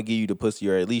that want to give you the pussy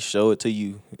or at least show it to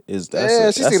you that's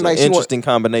an like interesting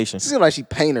combination. She seemed like she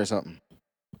paint or something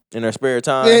in her spare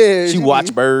time. Yeah, she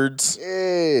watch birds.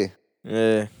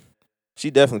 Yeah.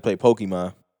 She definitely play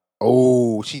Pokemon.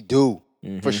 Oh, she do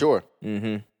for sure.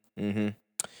 Yeah.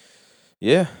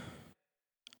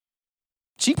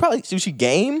 She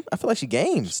game? I feel like she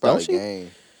games, don't she? Game.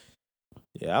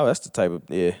 Yeah, that's the type of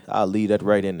I'll leave that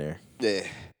right in there. Yeah.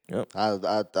 Yep.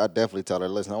 I definitely tell her,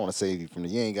 listen, I want to save you from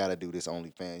you ain't gotta do this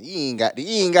OnlyFans. You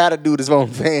ain't gotta do this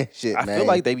OnlyFans shit, man. I feel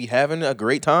like they be having a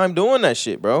great time doing that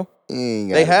shit, bro.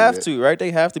 They have to, right?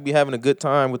 They have to be having a good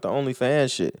time with the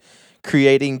OnlyFans shit.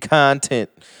 Creating content.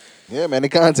 Yeah, man, the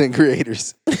content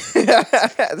creators.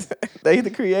 They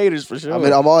the creators for sure. I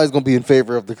mean, I'm always gonna be in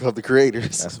favor of the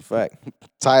creators. That's a fact.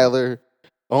 Tyler,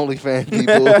 OnlyFans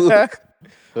people,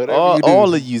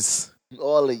 all of yous.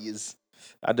 All of yous.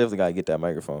 I definitely gotta get that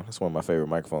microphone. That's one of my favorite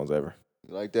microphones ever.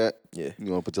 You like that? Yeah.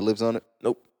 You wanna put your lips on it?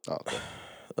 Nope. Oh,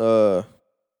 okay.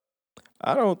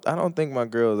 I don't think my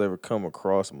girl's ever come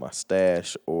across my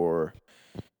stash or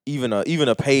even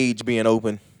a page being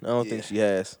open. I don't think she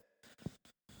has.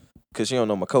 Cause she don't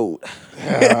know my code.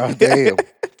 Damn.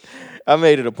 I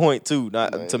made it a point too,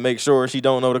 not to make sure she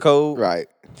don't know the code. Right.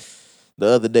 The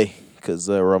other day, cause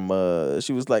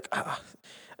she was like,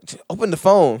 open the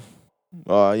phone. You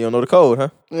don't know the code, huh?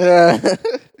 Yeah.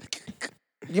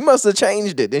 You must have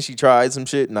changed it. Then she tried some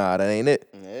shit. Nah, that ain't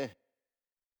it. Yeah.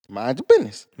 Mind your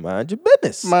business. Mind your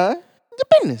business. Mind your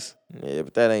business. Yeah,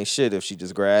 but that ain't shit if she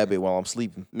just grab it while I'm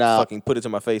sleeping. Nah. Fucking put it to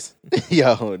my face.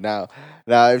 Yo, now,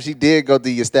 if she did go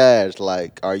through your stash,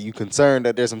 like, are you concerned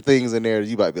that there's some things in there that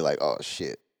you might be like, oh,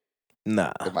 shit.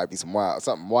 Nah. There might be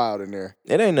something wild in there.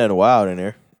 It ain't nothing wild in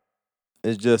there.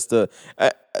 It's just,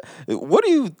 what do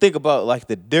you think about, like,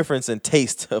 the difference in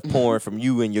taste of porn from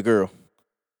you and your girl?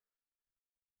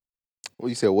 Well,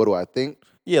 you said, what do I think?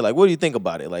 Yeah, like, what do you think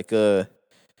about it?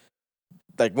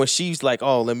 Like when she's like,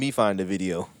 oh, let me find the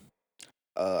video.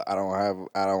 I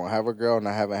don't have a girl, and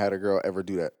I haven't had a girl ever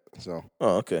do that. So.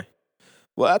 Oh, okay.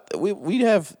 Well, we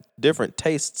have different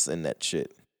tastes in that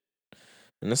shit,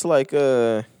 and it's like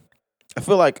I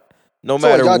feel like no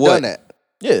matter y'all what, done that?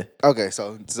 Yeah. Okay,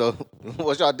 so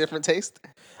what's y'all different taste?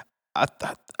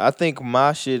 I think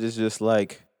my shit is just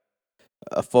like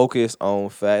a focus on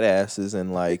fat asses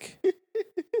and like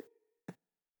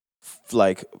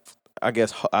like I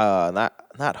guess not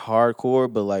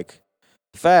hardcore, but like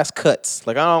fast cuts.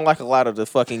 Like I don't like a lot of the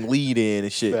fucking lead in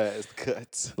and shit. Fast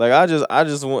cuts. Like I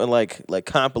just want like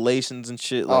compilations and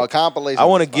shit. Like, compilations. I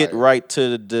want to get right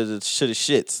to the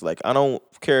shits. Like I don't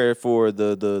care for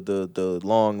the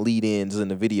long lead ins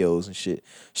and the videos and shit.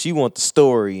 She want the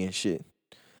story and shit.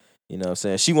 You know what I'm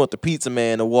saying? She want the pizza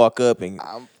man to walk up and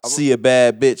see a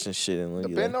bad bitch and shit. And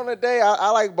depending on the day,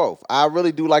 I like both. I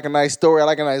really do like a nice story. I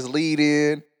like a nice lead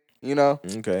in. You know?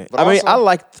 Okay. But I mean, I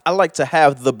like to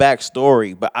have the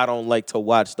backstory, but I don't like to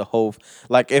watch the whole.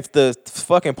 Like, if the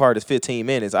fucking part is 15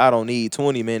 minutes, I don't need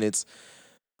 20 minutes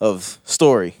of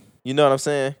story. You know what I'm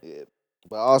saying? Yeah.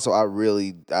 But also, I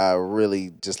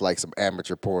really just like some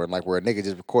amateur porn, like where a nigga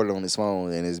just recorded on his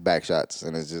phone and his back shots,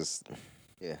 and it's just,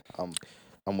 yeah,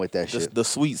 I'm with that shit. The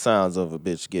sweet sounds of a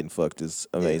bitch getting fucked is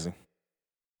amazing.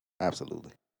 Yeah.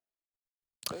 Absolutely.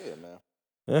 So, yeah, man.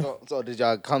 Yeah. So did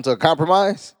y'all come to a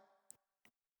compromise?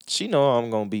 She know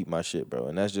I'm gonna beat my shit, bro,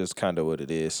 and that's just kind of what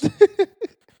it is.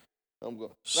 I'm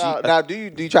going. Now, do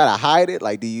you try to hide it?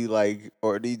 Like, do you like,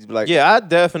 or do you like? Yeah, I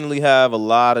definitely have a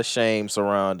lot of shame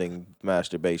surrounding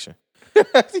masturbation.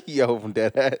 Yo, from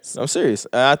dead ass. I'm serious.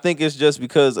 And I think it's just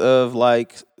because of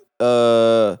like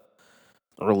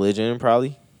religion,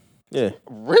 probably. Yeah.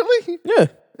 Really? Yeah.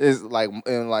 It's like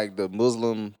in like the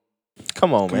Muslim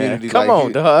Come on, community. man. Come like,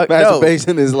 on, dog. No.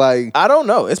 Masturbation is like, I don't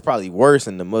know. It's probably worse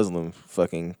in the Muslim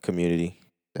fucking community.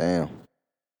 damn.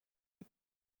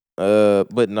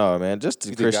 But no, man, just the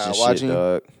You think Christian God shit, watching you?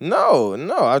 dog.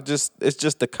 No. It's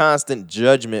just the constant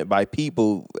judgment by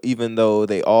people, even though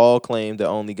they all claim that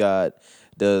only God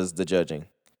does the judging.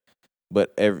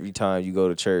 But every time you go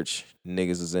to church,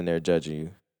 niggas is in there judging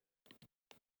you.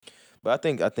 But I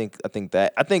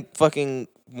think fucking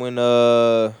when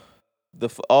all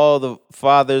the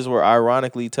fathers were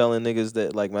ironically telling niggas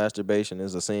that like masturbation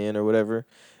is a sin or whatever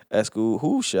at school.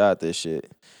 Who shot this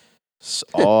shit? It's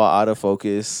all out of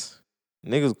focus.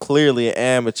 Niggas clearly an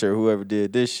amateur. Whoever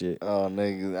did this shit. Oh,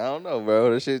 niggas. I don't know,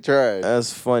 bro. This shit trash.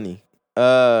 That's funny.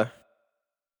 So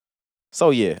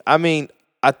yeah, I mean,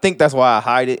 I think that's why I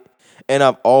hide it, and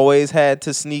I've always had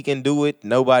to sneak and do it.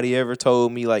 Nobody ever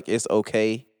told me like it's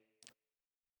okay.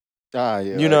 Yeah.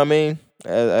 You know what I mean?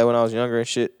 When I was younger and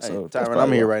shit. Hey, So that's Tyron, I'm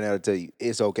probably here why. right now to tell you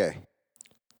it's okay.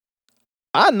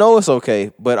 I know it's okay,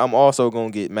 but I'm also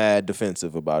gonna get mad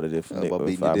defensive about it About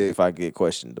beating your dick. if I get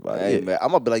questioned about Hey, it. man, I'm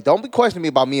gonna be like, don't be questioning me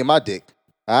about me and my dick.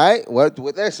 All right? What?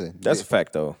 Listen. That's a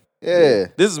fact though. Yeah.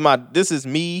 This is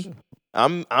me.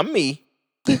 I'm me,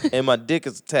 and my dick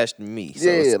is attached to me. So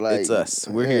Yeah, it's us.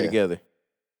 We're here yeah. together.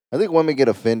 I think women get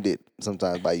offended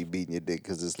sometimes by you beating your dick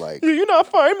because it's like, You not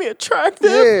find me attractive?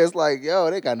 yeah, it's like,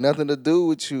 yo, they got nothing to do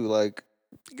with you. Like,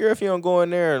 Girl, if you don't go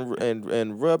in there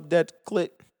and rub that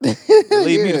clit,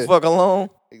 leave me the yeah. fuck alone.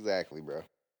 Exactly, bro.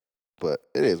 But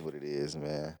it is what it is,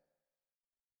 man.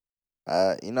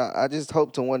 I just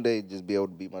hope to one day just be able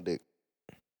to beat my dick.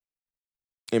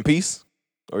 In peace,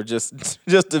 or just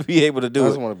to be able to I do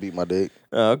just it. want to beat my dick.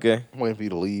 Oh, okay. I'm waiting for you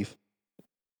to leave.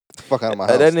 Fuck out of my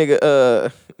house. That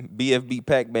nigga BFB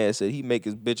Pac-Man said he make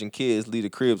his bitch and kids leave the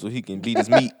crib so he can beat his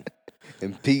meat.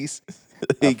 In peace.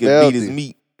 He I can felt beat his it.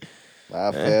 meat.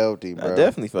 I felt it, bro. I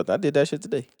definitely felt that. I did that shit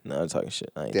today. No, I'm talking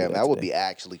shit. I ain't Damn, do that would today. be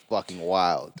actually fucking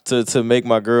wild. To make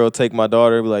my girl take my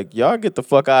daughter and be like, y'all get the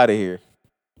fuck out of here.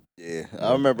 Yeah.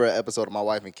 I remember an episode of My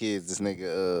Wife and Kids. This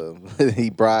nigga, he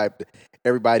bribed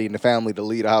everybody in the family to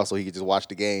leave the house so he could just watch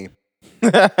the game.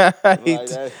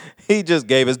 he just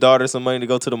gave his daughter some money to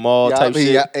go to the mall type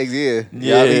shit.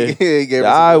 Yeah. He gave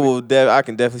us some money. I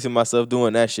can definitely see myself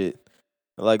doing that shit.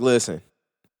 Like, listen,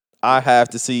 I have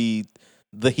to see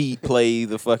the Heat play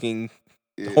the fucking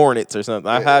Hornets or something.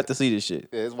 I have to see this shit.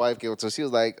 Yeah, his wife gave it to her. She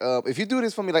was like, if you do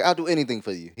this for me, like, I'll do anything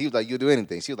for you. He was like, you'll do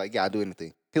anything. She was like, yeah, I'll do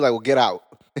anything. He was like, well, get out.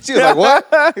 She was like,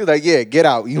 what? He was like, yeah, get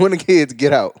out. You and the kids,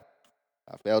 get out.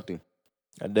 I felt him.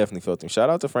 I definitely felt him. Shout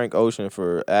out to Frank Ocean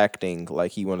for acting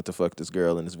like he wanted to fuck this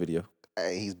girl in this video.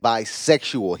 Hey, he's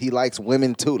bisexual. He likes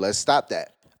women too. Let's stop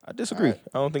that. I disagree. Right.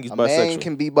 I don't think he's A bisexual. man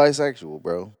can be bisexual,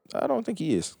 bro. I don't think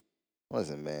he is.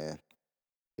 Listen, man.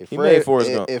 If He made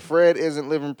Forrest Gump. If Fred isn't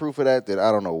living proof of that, then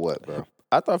I don't know what, bro.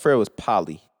 I thought Fred was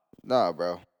poly. Nah,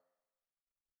 bro.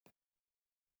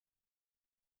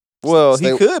 Well,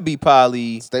 Stay- he could be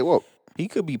poly. Stay woke. He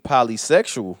could be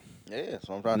polysexual. Yeah, that's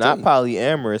what I'm trying to Not tell you.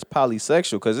 polyamorous,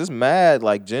 polysexual. Because it's mad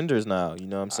like genders now. You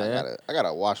know what I'm saying? I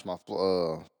gotta wash my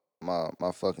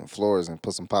my fucking floors and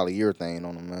put some polyurethane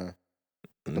on them, man.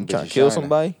 You Them trying bitches to kill shining.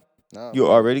 somebody? No, You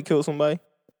man. already killed somebody?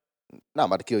 No, I'm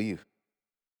about to kill you.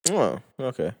 Oh,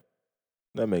 okay.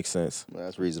 That makes sense.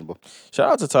 That's reasonable.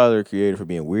 Shout out to Tyler, the Creator, for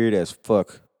being weird as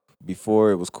fuck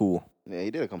before it was cool. Yeah, he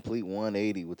did a complete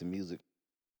 180 with the music.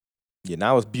 Yeah,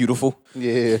 now it's beautiful.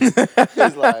 Yeah. He's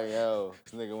like, yo,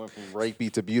 this nigga went from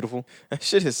rapey to beautiful. That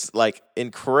shit is like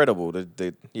incredible.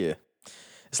 Yeah.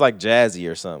 It's like jazzy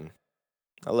or something.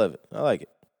 I love it. I like it.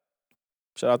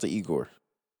 Shout out to Igor.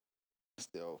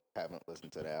 Still haven't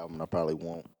listened to the album. I probably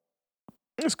won't.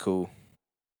 It's cool.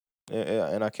 Yeah,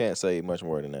 and I can't say much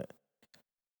more than that.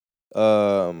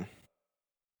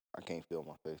 I can't feel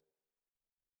my face.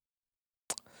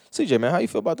 CJ, man, how you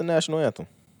feel about the national anthem?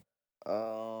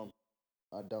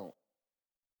 I don't.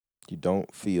 You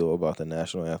don't feel about the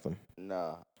national anthem?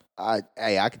 Nah. I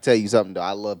can tell you something though.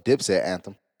 I love Dipset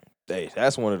anthem. Hey,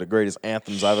 that's one of the greatest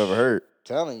anthems I've ever heard.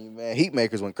 Telling you, man,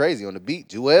 Heatmakers went crazy on the beat.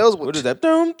 Jewels, What is that?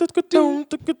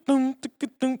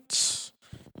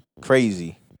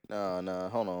 Crazy. Nah,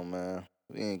 hold on, man.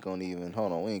 We ain't gonna even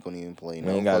play. We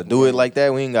ain't gotta do it like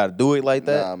that. We ain't gotta do it like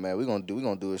that. Nah, man, we gonna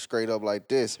do it straight up like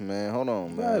this, man. Hold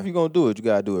on, Nah, man. if you gonna do it, you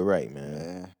gotta do it right, man.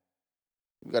 Man.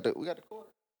 We got the chord.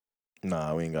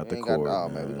 Nah, we ain't got We the ain't chord. Nah,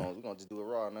 man. man. We gonna just do it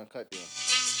raw and uncut then.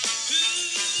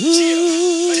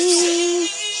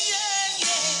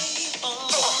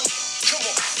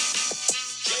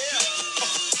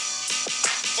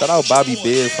 Shout out Bobby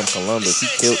Biz from Columbus. He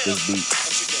killed this beat.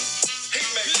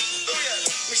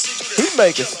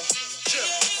 Heatmakers.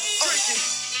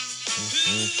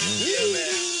 Yeah,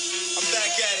 man. I'm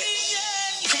back at it.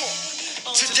 Come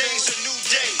on. Today's a new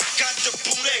day. Got the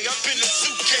booty up in the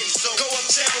suitcase. So go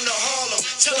uptown to Harlem.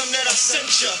 Tell them that I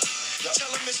sent ya. Tell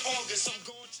them it's August. I'm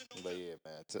going to. But yeah,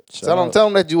 man. Tell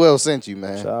him that Joel sent you,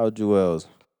 man. Shout out Jewels.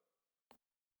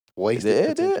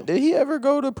 Wasted Did he ever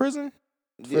go to prison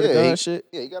for the gun shit?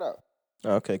 Yeah, he got out.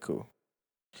 Okay, cool.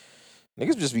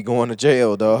 Niggas just be going to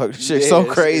jail, dog. Shit's so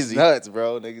crazy. It's nuts,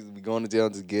 bro. Niggas be going to jail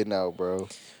and just getting out, bro.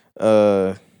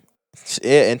 Yeah,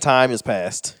 and time has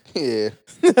passed. Yeah.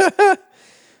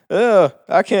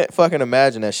 I can't fucking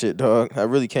imagine that shit, dog. I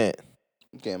really can't.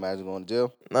 You can't imagine going to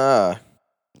jail? Nah.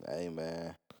 Hey,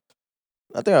 man.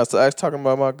 I think I was talking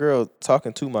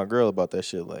to my girl about that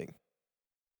shit. Like,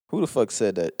 who the fuck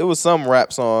said that? It was some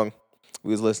rap song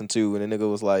we was listening to, and the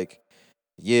nigga was like,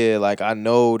 yeah, like, I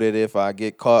know that if I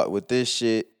get caught with this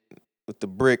shit, with the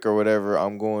brick or whatever,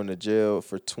 I'm going to jail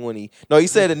for 20. No, he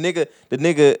said some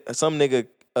nigga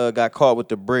got caught with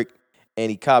the brick,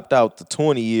 and he copped out the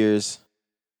 20 years,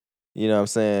 you know what I'm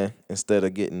saying, instead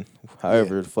of getting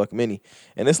however the fuck many.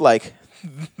 And it's like,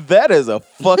 that is a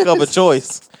fuck of a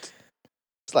choice.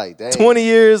 It's like, dang. 20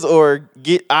 years or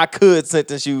I could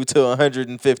sentence you to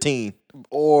 115.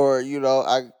 Or, you know,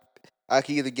 I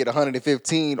could either get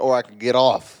 115 or I could get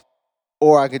off.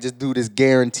 Or I could just do this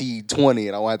guaranteed 20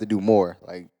 and I won't have to do more.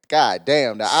 Like, god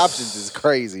damn, the options is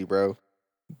crazy, bro.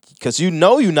 Because you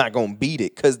know you're not going to beat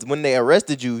it. Because when they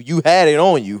arrested you, you had it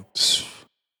on you.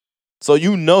 So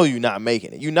you know you're not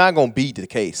making it. You're not going to beat the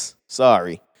case.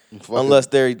 Sorry. Unless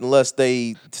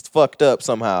they fucked up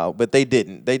somehow, but they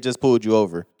didn't. They just pulled you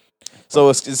over, so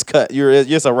it's cut.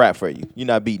 It's a wrap for you. You're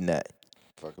not beating that.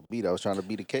 Fuck a beat. I was trying to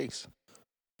beat the case.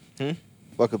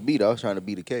 Fuck a beat. I was trying to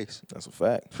beat the case. That's a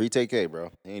fact. Free TK, bro.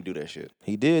 He ain't do that shit.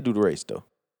 He did do the race though.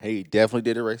 He definitely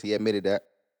did the race. He admitted that.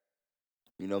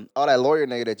 You know, all that lawyer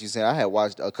nigga that you said. I had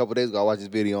watched a couple days ago. I watched this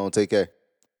video on TK.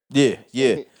 Yeah.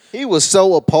 He was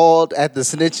so appalled at the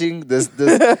snitching.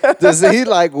 He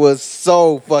like was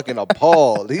so fucking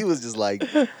appalled. He was just like,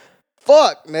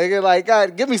 "Fuck, nigga! Like,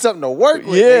 God, give me something to work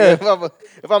with. Yeah. Nigga,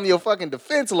 if I'm your fucking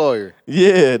defense lawyer."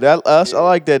 Yeah, I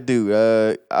like that dude.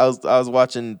 I was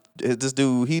watching this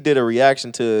dude. He did a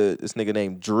reaction to this nigga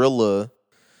named Drilla,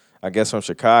 I guess from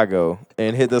Chicago,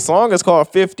 and the song is called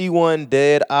 51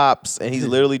 Dead Ops, and he's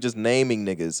literally just naming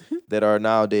niggas that are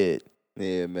now dead.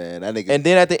 Yeah, man. That nigga. And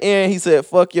then at the end, he said,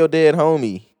 "Fuck your dead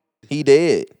homie. He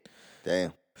dead."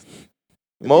 Damn.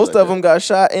 Most of them got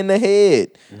shot in the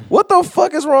head. What the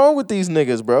fuck is wrong with these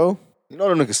niggas, bro? You know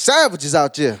them niggas savages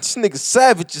out there. These niggas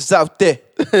savages out there.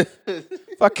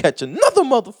 If I catch another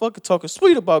motherfucker talking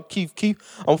sweet about Keith,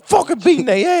 I'm fucking beating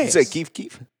their ass. You say Keith?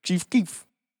 Keith.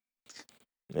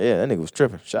 Yeah, that nigga was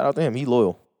tripping. Shout out to him. He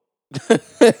loyal. He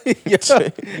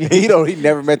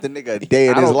never met the nigga a day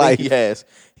in his life. He has.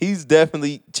 He's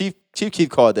definitely Chief Keef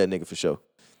called that nigga for sure.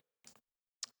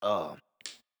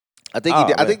 I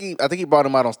think he brought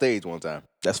him out on stage one time.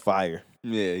 That's fire.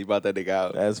 Yeah, he brought that nigga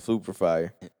out. That's super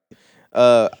fire.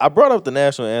 I brought up the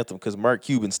national anthem because Mark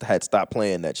Cuban had stopped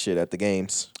playing that shit at the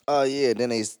games. Yeah. Then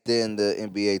the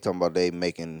NBA talking about they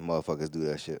making motherfuckers do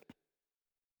that shit.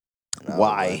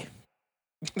 Why?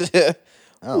 Why?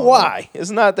 Why?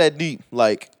 It's not that deep.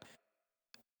 Like,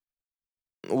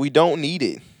 we don't need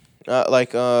it.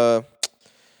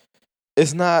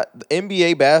 It's not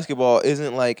NBA basketball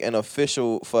isn't like an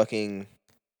official fucking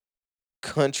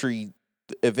country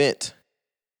event.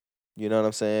 You know what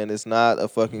I'm saying? It's not a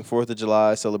fucking 4th of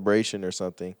July celebration or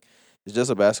something. It's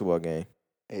just a basketball game.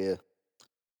 Yeah.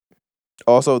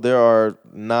 Also, there are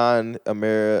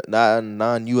non-US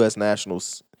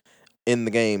nationals in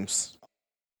the games.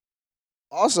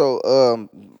 Also,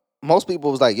 most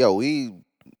people was like, "Yo,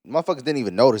 motherfuckers didn't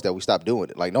even notice that we stopped doing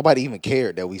it. Like nobody even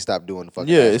cared that we stopped doing the fucking."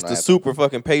 Yeah, it's the anthem. super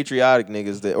fucking patriotic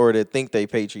niggas that think they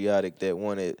patriotic that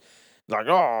want it. Like,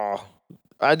 oh,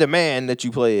 I demand that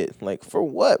you play it. Like, for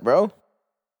what, bro?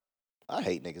 I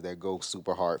hate niggas that go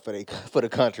super hard for the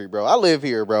country, bro. I live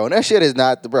here, bro, and that shit is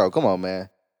not bro. Come on, man,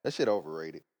 that shit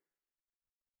overrated.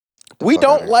 We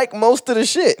don't like most of the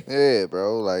shit. Yeah,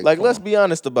 bro. Like let's be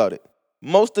honest about it.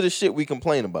 Most of the shit we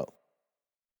complain about.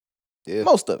 Yeah.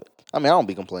 Most of it. I mean, I don't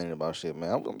be complaining about shit,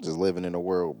 man. I'm just living in the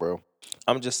world, bro.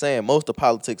 I'm just saying, most of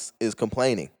politics is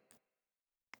complaining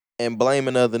and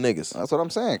blaming other niggas. That's what I'm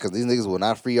saying, because these niggas will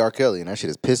not free R. Kelly, and that shit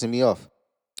is pissing me off.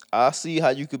 I see how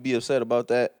you could be upset about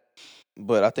that,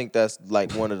 but I think that's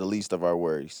like one of the least of our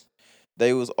worries.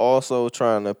 They was also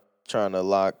trying to trying to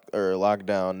lock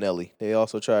down Nelly. They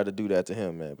also tried to do that to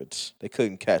him, man, but they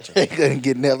couldn't catch him. They couldn't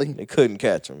get Nelly. They couldn't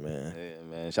catch him, man. Yeah,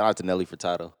 man. Shout out to Nelly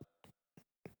Furtado.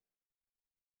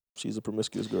 She's a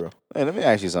promiscuous girl. Hey, let me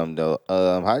ask you something though.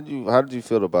 How did you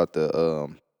feel about the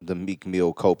Meek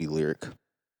Mill Kobe lyric?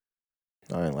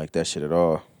 I didn't like that shit at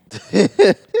all.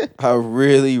 I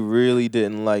really, really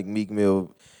didn't like Meek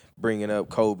Mill bringing up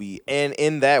Kobe, and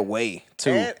in that way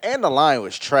too. And the line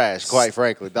was trash, quite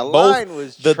frankly. The Both line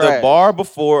was the trash. bar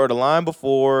before or the line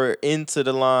before into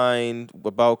the line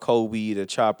about Kobe, the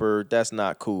chopper. That's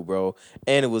not cool, bro.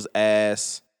 And it was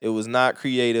ass. It was not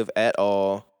creative at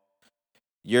all.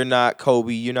 You're not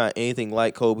Kobe. You're not anything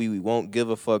like Kobe. We won't give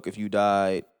a fuck if you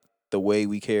died the way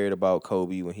we cared about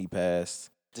Kobe when he passed.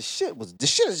 The shit is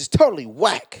just totally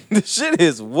whack. The shit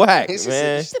is whack, It's just-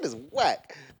 man. The shit is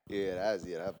whack. Yeah, that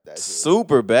shit.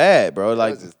 Super bad, bro. That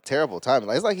Like was just terrible timing.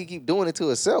 Like, it's like he keep doing it to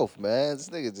himself, man. This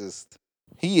nigga just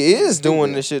he is doing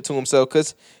stupid. this shit to himself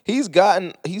because he's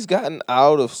gotten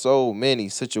out of so many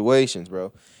situations,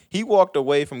 bro. He walked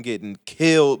away from getting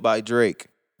killed by Drake.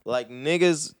 Like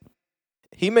niggas,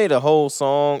 he made a whole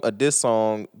song, a diss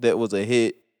song that was a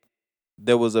hit,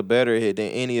 that was a better hit than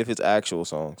any of his actual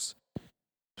songs.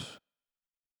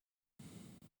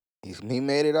 he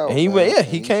made it out. And he man. went, yeah, And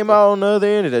he came out on the other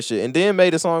end of that shit, and then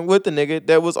made a song with the nigga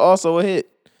that was also a hit.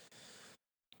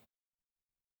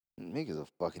 Nigga's a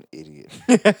fucking idiot.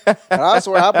 And I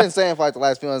swear, I've been saying for like the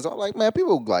last few months, I'm like, man,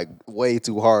 people like way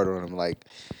too hard on him. Like,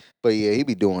 but yeah, he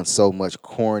be doing so much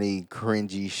corny,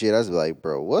 cringy shit. I was like,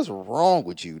 bro, what's wrong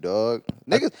with you, dog?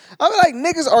 Niggas, I mean,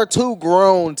 like, niggas are too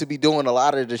grown to be doing a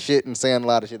lot of the shit and saying a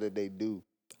lot of shit that they do.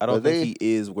 I don't But think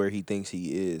he is where he thinks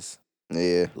he is.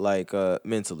 Yeah. Like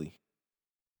mentally.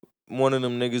 One of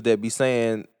them niggas that be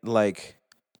saying like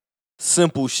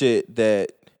simple shit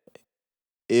that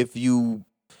if you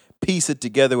piece it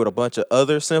together with a bunch of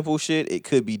other simple shit, it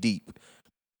could be deep.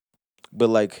 But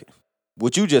like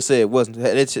what you just said wasn't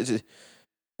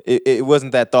it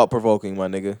wasn't that thought provoking, my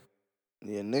nigga.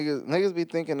 Yeah, niggas be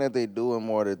thinking that they doing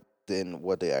more than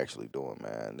what they actually doing,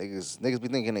 man. Niggas be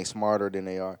thinking they smarter than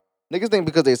they are. Niggas think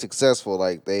because they're successful,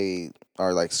 like they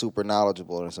are like super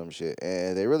knowledgeable or some shit,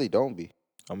 and they really don't be.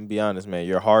 I'm gonna be honest, man.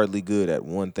 You're hardly good at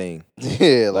one thing.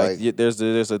 Yeah, like there's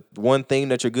a one thing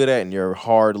that you're good at, and you're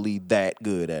hardly that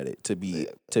good at it to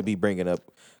be bringing up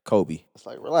Kobe. it's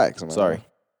like relax, man. Sorry.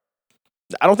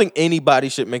 I don't think anybody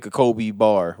should make a Kobe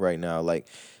bar right now. Like,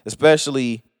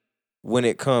 especially when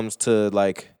it comes to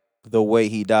like the way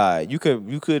he died. You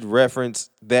could reference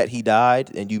that he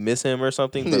died and you miss him or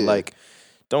something, but Yeah. like,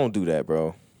 don't do that,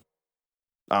 bro.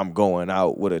 I'm going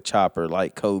out with a chopper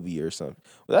like Kobe or something.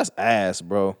 Well, that's ass,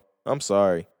 bro. I'm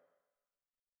sorry.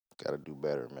 Gotta do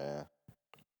better, man.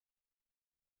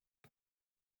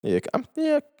 Yeah,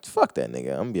 fuck that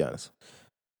nigga. I'm gonna be honest.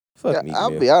 Fuck me.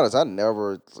 I'll be honest, I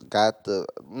never got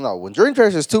when Dream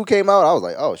Chasers 2 came out, I was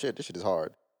like, oh shit, this shit is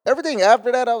hard. Everything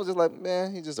after that, I was just like,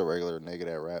 man, he's just a regular nigga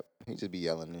that rap. He just be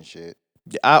yelling and shit.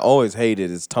 I always hated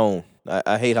his tone.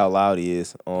 I hate how loud he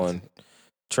is on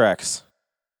tracks.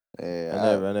 Yeah,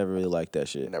 I never really liked that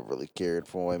shit. never really cared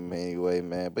for him anyway,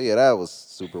 man. But yeah, that was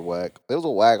super whack. It was a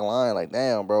whack line. Like,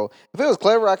 damn, bro. If it was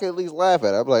clever, I could at least laugh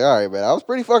at it. I'd be like, all right, man, I was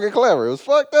pretty fucking clever. It was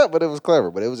fucked up, but it was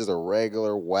clever. But it was just a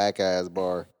regular whack ass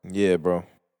bar. Yeah, bro.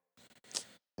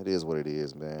 It is what it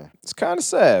is, man. It's kind of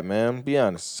sad, man. Be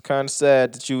honest. It's kind of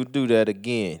sad that you would do that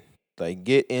again. Like,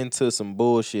 get into some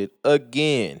bullshit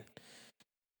again.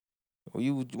 When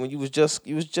you was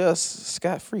just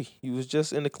scot free. You was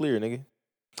just in the clear, nigga.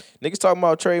 Niggas talking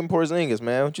about trading Porzingis,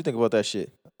 man. What you think about that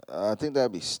shit? I think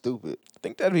that'd be stupid. I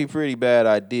think that'd be a pretty bad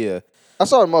idea. I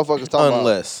saw the motherfuckers talking about.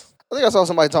 Unless. I think I saw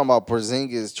somebody talking about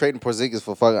trading Porzingis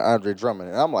for fucking Andre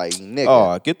Drummond, and I'm like, nigga.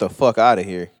 Oh, get the fuck out of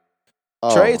here.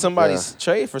 Oh, Trade God.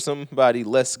 trade for somebody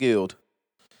less skilled.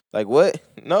 Like what?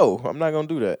 No, I'm not gonna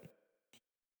do that.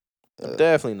 I'm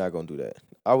definitely not gonna do that.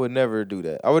 I would never do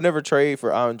that. I would never trade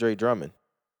for Andre Drummond.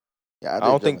 Yeah, I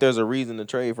don't think there's a reason to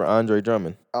trade for Andre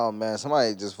Drummond. Oh man,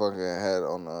 somebody just fucking had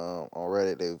on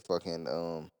Reddit. They fucking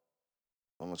I'm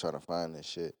gonna try to find this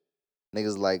shit.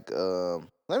 Niggas like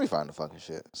let me find the fucking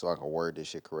shit so I can word this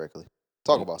shit correctly.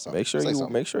 Talk about something. Say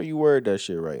something. Make sure you word that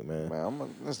shit right, man. Man, I'm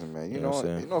gonna listen, man. You know what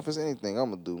I'm know, saying? if it's anything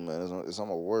I'm gonna do, man, it's I'm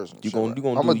gonna word some You shit.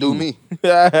 gonna I'm gonna do do you. me.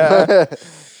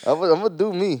 This I'm gonna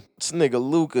do me. nigga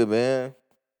Luka, man.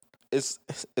 It's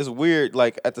weird.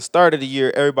 Like at the start of the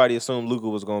year, everybody assumed Luka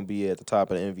was gonna be at the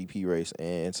top of the MVP race,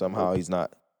 and somehow he's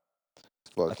not.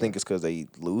 Fuck I think it's because they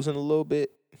losing a little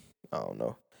bit. I don't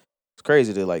know. It's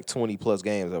crazy that like 20 plus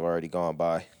games have already gone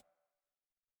by.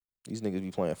 These niggas be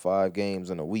playing 5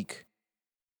 games in a week.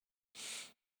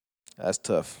 That's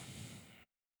tough.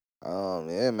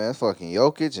 Yeah, man, fucking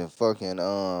Jokic and fucking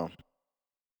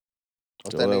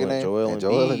what's that nigga name? Joel And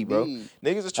Embiid, bro.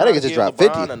 Niggas is That trying nigga to just give dropped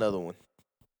LeBron 50. another one.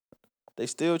 They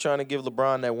still trying to give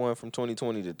LeBron that one from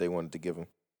 2020 that they wanted to give him.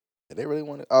 Did they really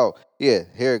want it? Oh, yeah,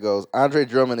 here it goes. Andre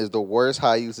Drummond is the worst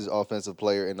high usage offensive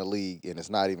player in the league, and it's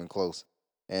not even close.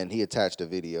 And he attached a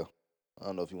video. I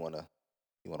don't know if you wanna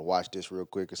watch this real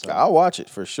quick or something. I'll watch it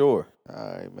for sure. All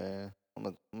right, man.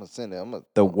 I'm gonna send it.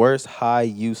 The worst high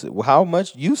usage. Well, how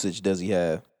much usage does he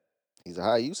have? He's a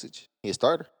high usage. He's a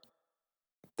starter.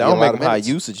 That He don't a lot make of him high minutes.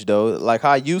 usage though. Like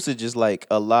high usage is like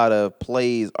a lot of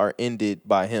plays are ended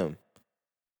by him.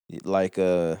 Like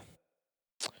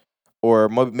or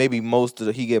maybe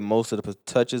he get most of the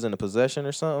touches in the possession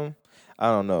or something. I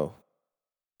don't know.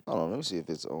 Hold on, let me see if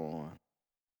it's on.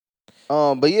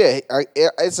 But yeah,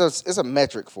 it's a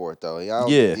metric for it though.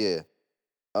 Yeah.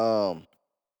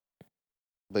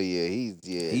 But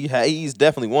yeah, He's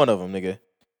definitely one of them, nigga.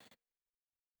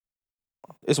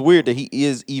 It's weird that he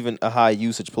is even a high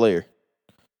usage player.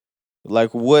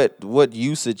 Like what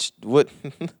usage what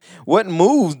what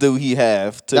moves do he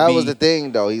have to that be? was the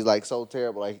thing though. He's like so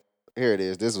terrible. Like here it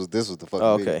is. This was the fucking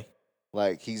Oh, video. okay.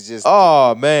 Like he's just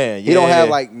Oh man, yeah. he don't have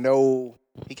like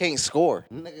he can't score.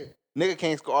 Nigga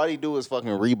can't score. All he do is fucking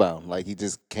rebound. Like he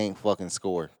just can't fucking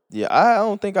score. Yeah, I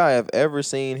don't think I have ever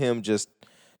seen him just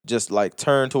like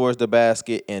turn towards the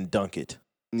basket and dunk it.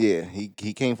 Yeah, he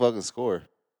can't fucking score.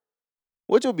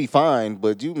 Which would be fine,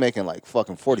 but you making like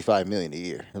fucking $45 million a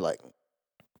year. Like,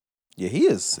 yeah,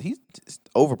 he's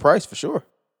overpriced for sure.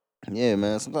 yeah,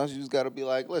 man. Sometimes you just gotta be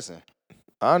like, listen.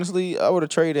 Honestly, I would have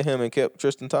traded him and kept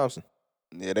Tristan Thompson.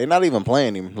 Yeah, they not even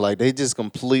playing him. Like they just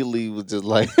completely was just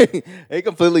like they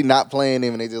completely not playing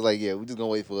him, and they just like, yeah, we just gonna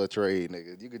wait for a trade,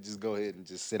 nigga. You could just go ahead and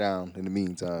just sit down in the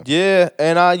meantime. Yeah,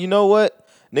 and you know what?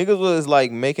 Niggas was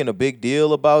like making a big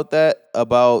deal about that,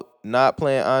 about not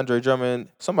playing Andre Drummond.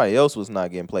 Somebody else was not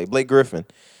getting played. Blake Griffin.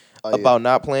 Oh, yeah. About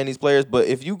not playing these players. But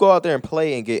if you go out there and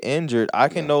play and get injured, I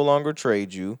can no longer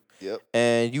trade you. Yep.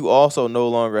 And you also no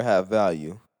longer have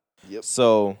value. Yep.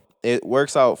 So it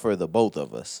works out for the both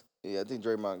of us. Yeah, I think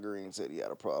Draymond Green said he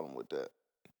had a problem with that.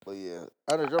 But yeah,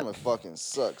 Andre Drummond fucking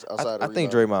sucks outside of I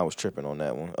think rebound. Draymond was tripping on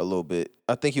that one a little bit.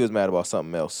 I think he was mad about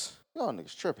something else. Y'all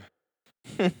niggas tripping.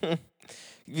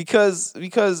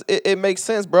 because it makes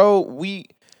sense, bro. We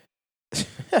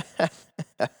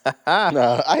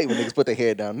Nah, I hate when niggas put their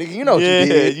head down. Nigga, you know what you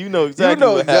did. You know exactly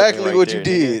what happened right what there, you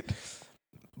did. nigga.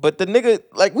 But the nigga,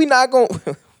 like, we not going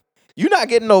you not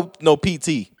getting no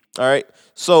PT. All right.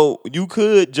 So you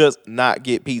could just not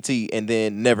get PT and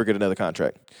then never get another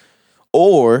contract.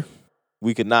 Or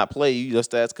we could not play you. Your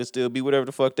stats could still be whatever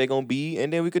the fuck they gonna be,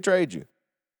 and then we could trade you.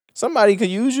 Somebody could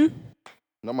use you.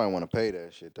 Nobody want to pay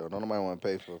that shit though. Nobody want to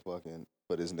pay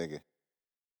for this nigga.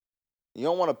 You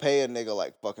don't want to pay a nigga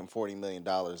like fucking $40 million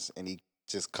and he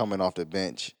just coming off the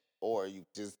bench, or you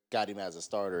just got him as a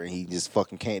starter and he just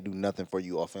fucking can't do nothing for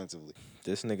you offensively.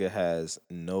 This nigga has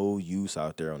no use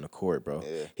out there on the court, bro.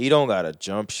 Yeah. He don't got a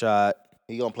jump shot.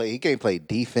 He can't play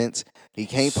defense. He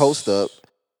can't post up.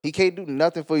 He can't do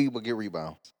nothing for you but get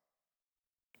rebounds.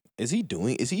 Is he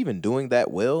even doing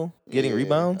that well? Getting Yeah,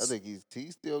 rebounds? I think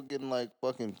he's still getting like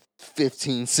fucking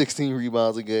 15, 16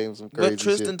 rebounds a game. Some crazy But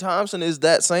Tristan shit. Thompson is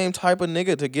that same type of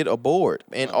nigga to get a board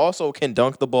and also can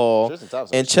dunk the ball Tristan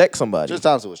Thompson and was- check somebody.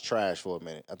 Tristan Thompson was trash for a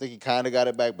minute. I think he kind of got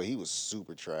it back, but he was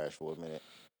super trash for a minute.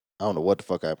 I don't know what the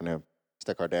fuck happened to him. It's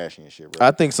that Kardashian shit, bro. I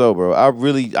think so, bro. I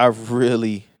really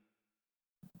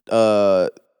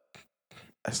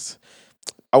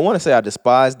I want to say I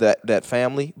despise that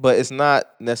family, but it's not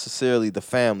necessarily the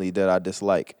family that I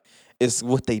dislike. It's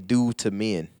what they do to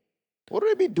men. What do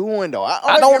they be doing though?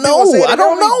 I don't know. I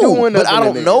don't know. But I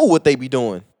don't know what they be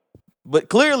doing. But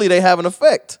clearly they have an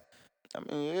effect. I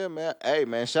mean, yeah, man. Hey,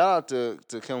 man, shout out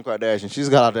to Kim Kardashian. She's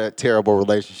got out of that terrible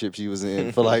relationship she was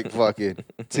in for like fucking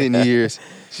 10 years.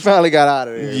 She finally got out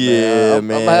of there. Yeah,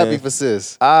 man. I'm happy for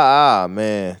sis.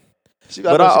 Man. She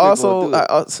got But I no shit going also,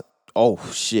 through it.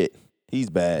 oh shit, he's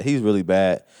bad. He's really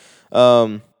bad.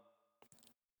 You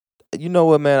know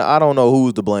what, man? I don't know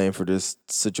who's to blame for this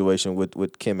situation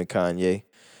with Kim and Kanye.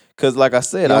 Cause like I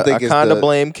said, You don't I think it's kind of the-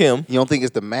 blame Kim. You don't think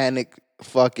it's the manic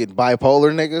fucking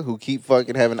bipolar nigga who keep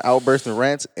fucking having outbursts and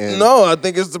rants? And No, I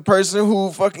think it's the person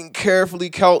who fucking carefully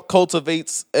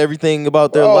cultivates everything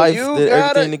about their Bro, life, you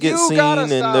everything to get you seen, gotta and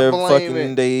stop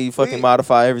they fucking We-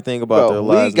 modify everything about their lives.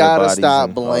 we and their gotta bodies stop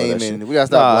and all that shit. blaming. We gotta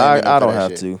stop blaming them I for don't that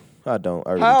have shit. to. I don't.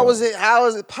 I really How don't. How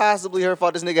is it possibly her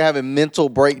fault? This nigga having mental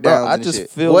Bro, breakdowns. I and just shit?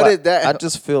 feel What like, did that? I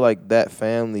just feel like that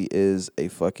family is a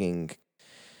fucking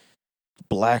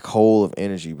black hole of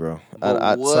energy, bro.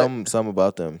 But what- Some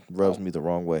about them rubs me the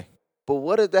wrong way. But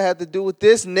what does that have to do with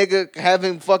this nigga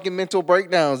having fucking mental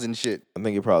breakdowns and shit? I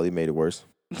think it probably made it worse.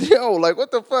 Yo, like,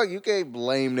 what the fuck? You can't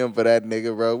blame them for that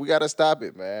nigga, bro. We gotta stop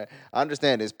it, man. I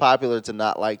understand it's popular to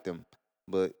not like them,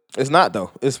 but It's not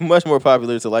though. It's much more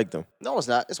popular to like them. no, it's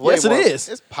not. It's way Yes, it more. is.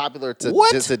 It's popular to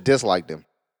What? just to dislike them,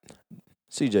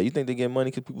 CJ, you think they get money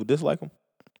because people dislike them?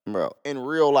 bro. In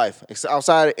real life,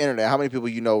 outside of the internet, how many people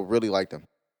you know really like them?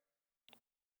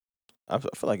 I feel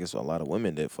like it's a lot of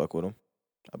women that fuck with them,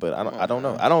 but I don't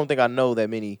know. I don't think I know that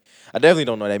many. I definitely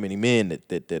don't know that many men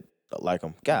that like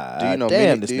them. God, Do you know damn,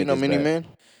 many? this Do you know nigga's many bad.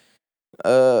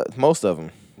 men? Most of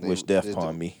them They- wish death they do.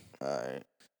 upon me, All right.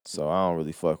 so I don't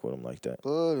really fuck with him like that.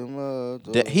 Put him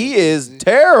up, He is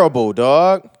terrible,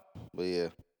 dog. But yeah.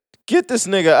 Get this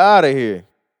nigga out of here.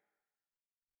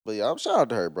 But yeah, I'm shout out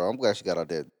to her, bro. I'm glad she got out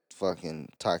that fucking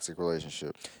toxic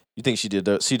relationship. You think she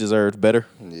did? She deserved better.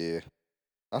 Yeah.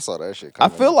 I saw that shit I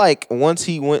coming. feel like once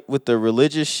he went with the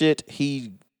religious shit,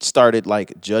 he started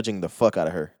like judging the fuck out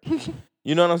of her.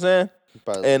 You know what I'm saying?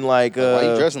 Probably, And like, why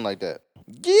you dressing like that?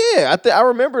 yeah, I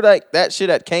remember like that shit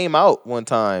that came out one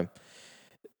time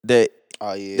that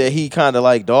Oh yeah. that he kind of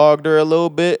like dogged her a little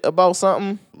bit about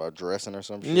something. About dressing or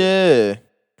some shit. Yeah,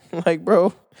 like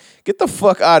bro, get the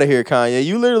fuck out of here, Kanye.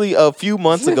 You literally a few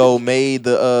months ago made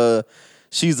the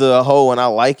 "She's a Hoe and I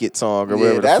Like It" song or Yeah,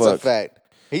 whatever the that's fuck. a fact.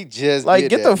 He just Like, did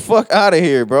get that. the fuck out of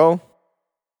here, bro.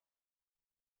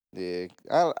 Yeah,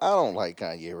 I don't like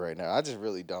Kanye right now. I just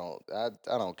really don't. I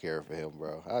don't care for him,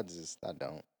 bro. I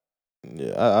don't.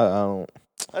 Yeah, I don't.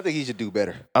 I think he should do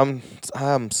better.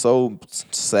 I'm so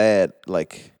sad,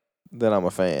 like that I'm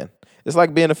a fan. It's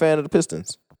like being a fan of the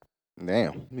Pistons.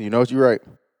 Damn, you know what? You're right.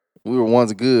 We were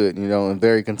once good, and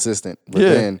very consistent, but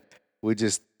Yeah. then we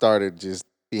just started just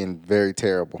being very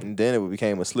terrible. And then it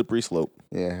became a slippery slope.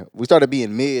 Yeah, we started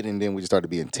being mid, and then we just started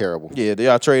being terrible. Yeah, they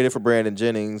all traded for Brandon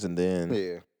Jennings, and then Yeah.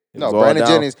 it No, was all Brandon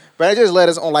down. Jennings. Brandon Jennings led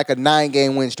us on like a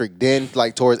 9-game win streak. Then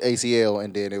like towards ACL,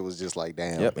 and then it was just like,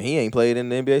 damn. Yep, he ain't played in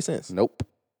the NBA since. Nope.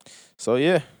 So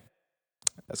yeah,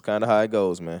 that's kind of how it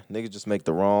goes, man. Niggas just make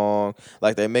the wrong,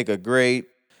 like they make a great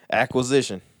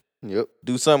acquisition, Yep.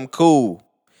 do something cool,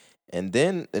 and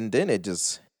then it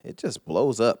just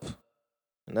blows up,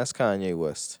 and that's Kanye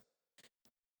West.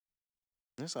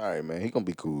 That's all right, man. He gonna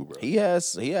be cool, bro. He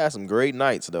has some great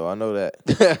nights though. I know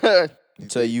that.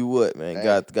 Tell you what, man,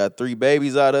 Hey. got 3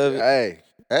 babies out of it,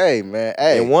 hey, man.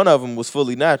 Hey, and one of them was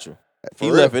fully natural. For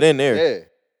He real. left it in there. Yeah.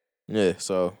 Yeah,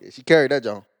 so She carried that,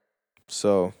 John.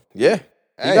 yeah,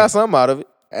 he Hey. got something out of it.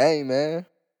 Hey, man.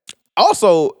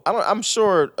 Also, I'm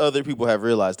sure other people have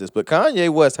realized this, but Kanye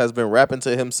West has been rapping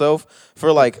to himself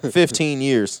for like 15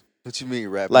 years. What you mean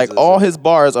rapping? Like to all himself? his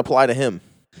bars apply to him.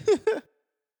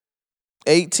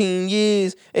 18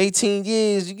 years,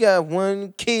 you got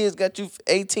 1 kid, got you for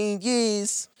 18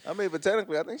 years. I mean, but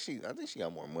technically, I think she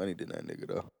got more money than that nigga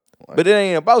though. Like, But it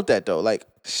ain't about that though. Like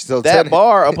so that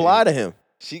bar apply to him.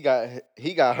 he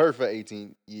got her for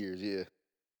 18 years. Yeah.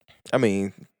 I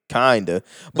mean, kinda.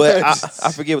 But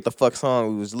I forget what the fuck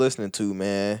song we was listening to,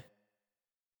 man.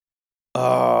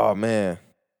 Oh man.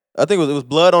 I think it was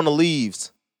Blood on the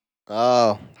Leaves.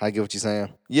 Oh, I get what you're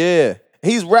saying. Yeah.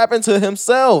 He's rapping to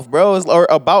himself, bro. Or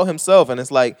about himself. And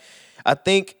it's like, I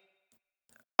think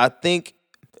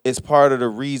it's part of the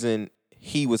reason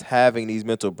he was having these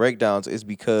mental breakdowns is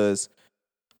because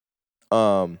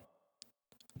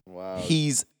Wow.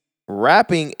 he's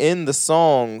rapping in the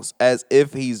songs as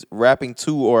if he's rapping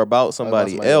to or about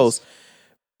somebody somebody else,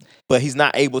 but he's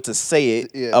not able to say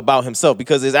it Yeah. about himself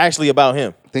because it's actually about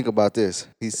him. Think about this.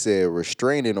 He said,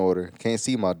 restraining order. Can't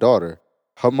see my daughter.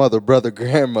 Her mother, brother,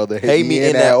 grandmother Hate me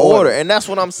in that order. And that's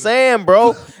what I'm saying,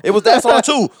 bro. It was that song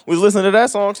too. We was listening to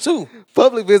that song too.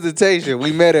 Public visitation.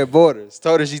 We met at Borders.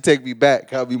 Told her she'd take me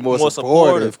back. I'll be more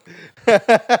supportive.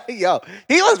 Yo,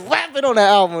 he was rapping on that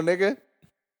album, nigga.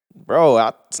 Bro,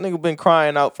 this nigga been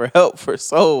crying out for help for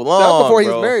so long. That was before he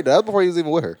bro. was married. That was before he was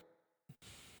even with her.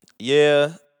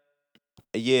 Yeah.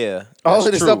 All that's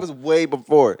of this true. stuff is way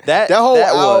before. that whole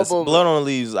was album. Blood on the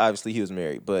Leaves. Obviously, he was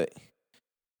married, but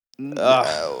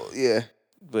Yeah.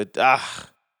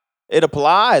 it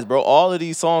applies, bro. All of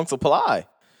these songs apply.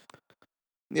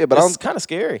 Yeah, but It's kind of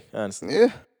scary, honestly.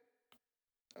 Yeah.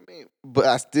 I mean, but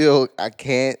I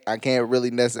can't really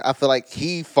necessarily. I feel like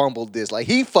he fumbled this. Like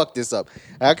he fucked this up.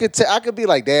 I could be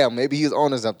like, damn, maybe he was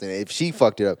on to something if she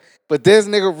fucked it up. But this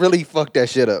nigga really fucked that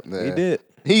shit up, man. He did.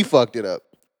 He fucked it up.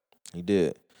 He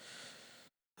did.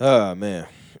 Oh man,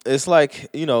 it's like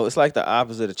it's like the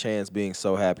opposite of Chance being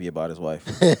so happy about his wife.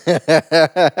 This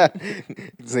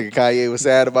nigga Kanye was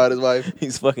sad about his wife.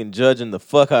 He's fucking judging the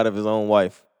fuck out of his own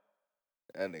wife.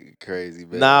 That nigga crazy,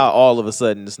 man. Now all of a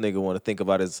sudden this nigga want to think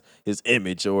about his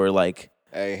image or like.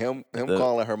 Hey, him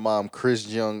calling her mom Chris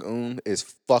Jong Un is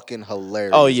fucking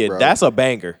hilarious. Oh yeah, bro. that's a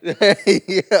banger.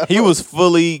 Yeah. He was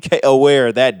fully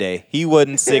aware that day. He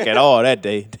wasn't sick at all that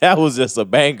day. That was just a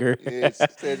banger. Yeah, she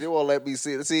said they won't let me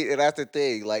see. See, and that's the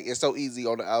thing. Like, it's so easy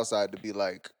on the outside to be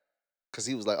like, because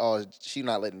he was like, "Oh, she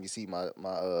not letting me see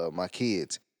my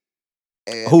kids."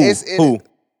 And Who?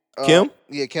 Kim?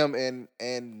 Yeah, Kim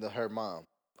and her mom.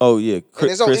 Oh yeah,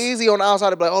 And it's so easy on the outside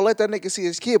to be like, "Oh, let that nigga see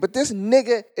his kid," but this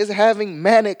nigga is having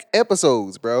manic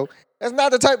episodes, bro. That's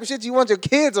not the type of shit you want your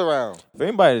kids around. For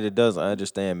anybody that doesn't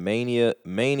understand, mania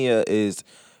is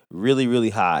really,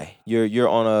 really high. You're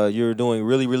doing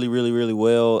really, really, really, really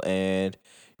well, and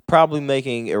probably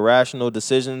making irrational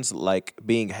decisions, like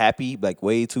being happy, like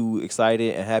way too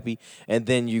excited and happy, and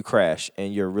then you crash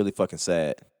and you're really fucking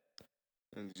sad.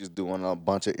 And just doing a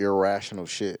bunch of irrational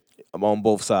shit. I'm on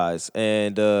both sides,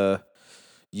 and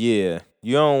yeah,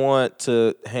 you don't want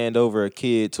to hand over a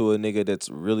kid to a nigga that's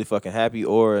really fucking happy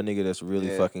or a nigga that's really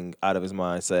fucking out of his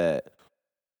mind sad.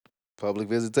 Public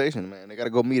visitation, man. They gotta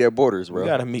go meet at Borders, bro. You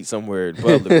gotta meet somewhere in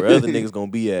public where other niggas gonna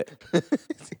be at.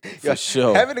 For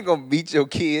sure. Having to go meet your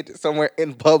kid somewhere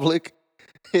in public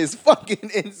is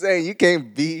fucking insane. You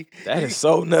can't be. That is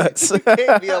so nuts. You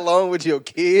can't be alone with your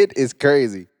kid. It's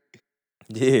crazy.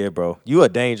 Yeah, bro. You a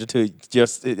danger to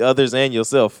just others and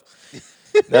yourself.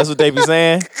 That's what they be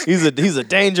saying. He's a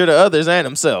danger to others and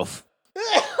himself.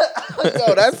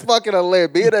 Yo, that's fucking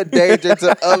hilarious. Being a danger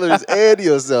to others and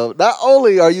yourself. Not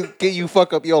only can you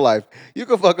fuck up your life, you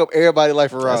can fuck up everybody's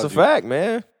life around you. That's a fact,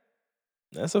 man.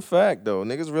 That's a fact, though.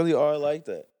 Niggas really are like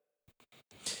that.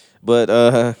 But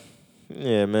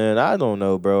yeah, man, I don't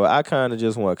know, bro. I kind of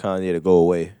just want Kanye to go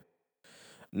away.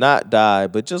 Not die,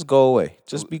 but just go away.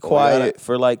 Just be quiet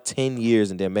for like 10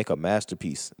 years and then make a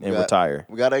masterpiece and retire.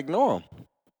 We gotta ignore him.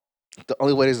 The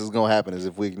only way this is gonna happen is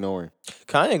if we ignore him.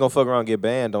 Kanye gonna fuck around and get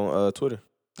banned on Twitter.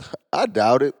 I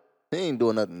doubt it. He ain't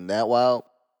doing nothing that wild,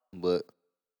 but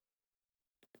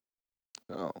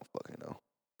I don't fucking know.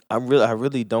 I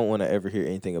really don't want to ever hear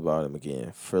anything about him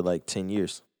again for like 10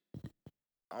 years.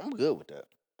 I'm good with that.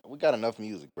 We got enough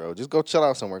music, bro. Just go chill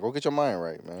out somewhere. Go get your mind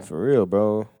right, man. For real,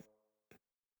 bro.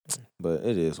 But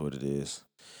it is what it is.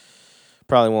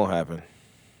 Probably won't happen.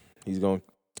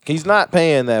 He's not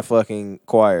paying that fucking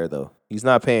choir though. He's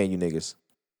not paying you niggas.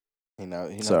 He's not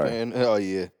Sorry. paying. Oh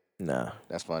yeah. Nah.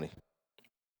 That's funny.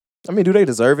 I mean, do they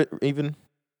deserve it even?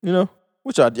 You know?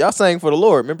 What y'all sang for the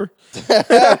Lord, remember?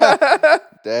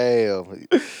 Damn.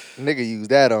 Nigga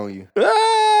used that on you.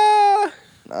 Ah!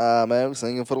 Nah, man, we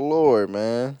singing for the Lord,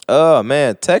 man. Oh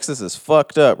man, Texas is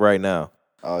fucked up right now.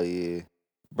 Oh yeah.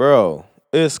 Bro.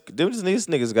 These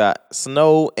niggas got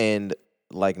snow and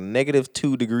like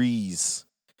 -2 degrees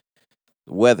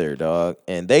weather, dog,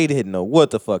 and they didn't know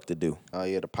what the fuck to do. Oh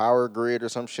yeah, the power grid or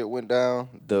some shit went down.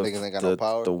 Niggas ain't got no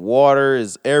power. The water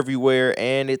is everywhere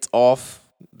and it's off.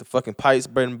 The fucking pipes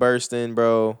been bursting,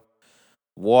 bro.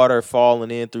 Water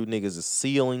falling in through niggas'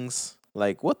 ceilings.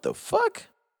 Like, what the fuck?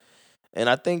 And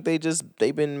I think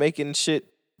they been making shit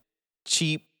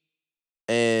cheap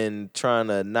and trying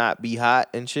to not be hot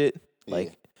and shit.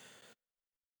 Like,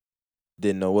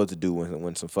 didn't know what to do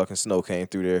when some fucking snow came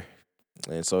through there.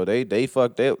 And so they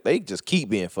just keep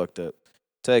being fucked up.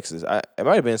 Texas. It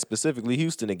might have been specifically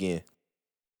Houston again.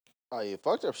 Oh yeah,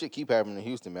 fucked up shit keep happening in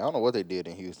Houston, man. I don't know what they did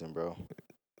in Houston, bro.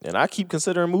 And I keep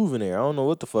considering moving there. I don't know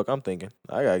what the fuck I'm thinking.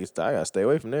 I gotta stay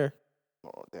away from there.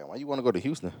 Oh damn, why you want to go to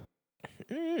Houston?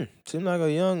 Seems like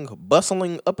a young,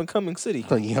 bustling, up and coming city.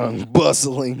 A young,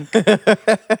 bustling.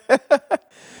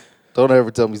 Don't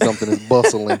ever tell me something is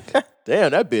bustling.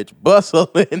 Damn, that bitch bustling.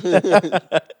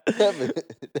 that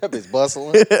bitch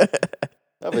bustling.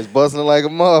 That bitch bustling like a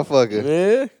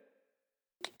motherfucker.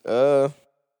 Yeah.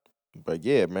 But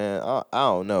yeah, man, I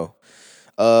don't know.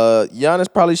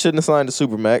 Giannis probably shouldn't have signed the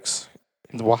Supermax.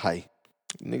 Why?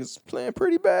 Niggas playing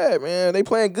pretty bad, man. They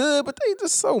playing good, but they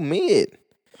just so mid.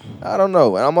 I don't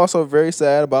know. And I'm also very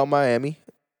sad about Miami.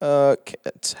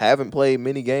 Haven't played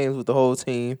many games with the whole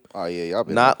team. Oh yeah, y'all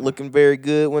been not looking very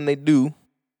good when they do.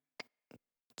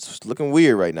 It's looking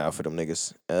weird right now for them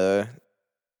niggas.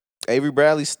 Avery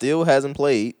Bradley still hasn't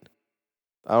played.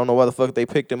 I don't know why the fuck they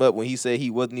picked him up when he said he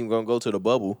wasn't even gonna go to the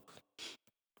bubble.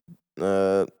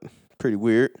 Pretty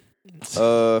weird.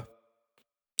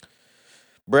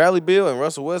 Bradley Beal and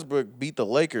Russell Westbrook beat the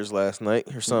Lakers last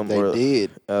night or something. They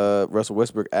did. Russell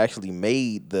Westbrook actually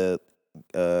made the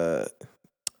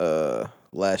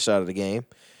last shot of the game.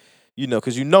 You know,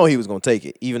 because you know he was going to take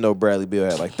it, even though Bradley Beal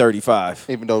had like 35.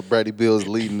 Even though Bradley Beal is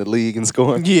leading the league in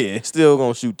scoring. Yeah, still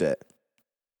going to shoot that.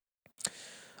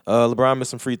 LeBron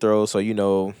missed some free throws,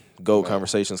 so GOAT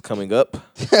conversations coming up.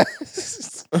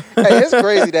 Hey, it's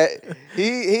crazy that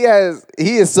he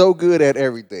is so good at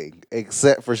everything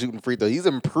except for shooting free throw. He's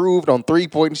improved on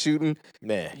 3-point shooting,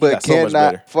 Man, he but got so much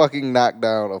better. cannot fucking knock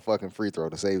down a fucking free throw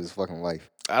to save his fucking life.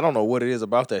 I don't know what it is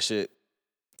about that shit.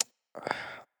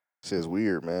 Shit's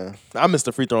weird, man. I missed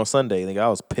the free throw on Sunday. Nigga, I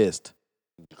was pissed.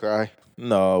 Did you cry?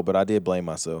 No, but I did blame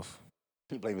myself.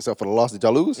 You blame yourself for the loss. Did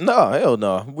y'all lose? No, hell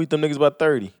no. We beat them niggas by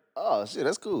 30. Oh shit,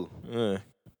 that's cool. Yeah.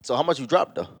 So how much you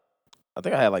dropped though? I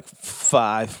think I had like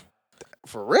 5.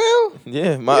 For real?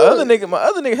 Yeah, my other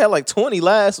nigga had like 20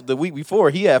 the week before.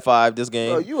 He had 5 this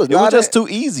game. Bro, you was it was not just in-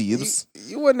 too easy. It was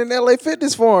You wasn't in LA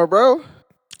Fitness Forum, bro.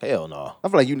 hell no. I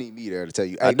feel like you need me there to tell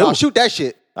you. I Hey, no, do. shoot that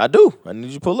shit. I do. I need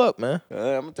you to pull up, man.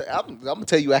 I'm gonna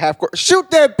tell you a half court. Shoot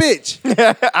that bitch.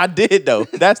 I did though.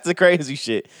 That's the crazy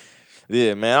shit.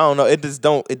 Yeah, man. I don't know.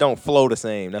 It don't flow the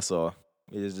same. That's all.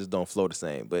 It just don't flow the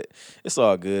same. But it's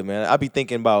all good, man. I be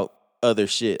thinking about other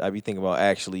shit. I be thinking about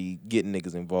actually getting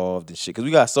niggas involved and shit. Cause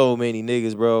we got so many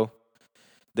niggas, bro,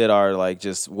 that are like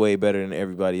just way better than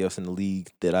everybody else in the league.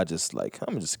 That I just like.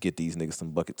 I'm gonna just get these niggas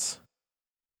some buckets.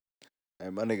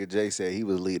 And my nigga Jay said he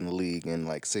was leading the league in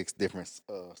like 6 different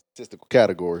statistical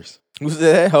categories. Who's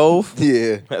that? Hove?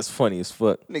 Yeah. That's funny as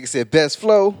fuck. Nigga said best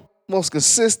flow, most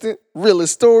consistent,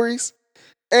 realest stories,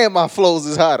 and my flows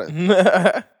is hotter.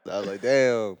 I was like,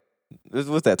 damn.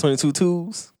 What's that? 22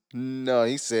 twos? No,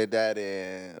 he said that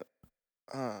in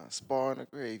Spar in the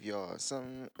Graveyard.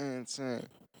 Something insane.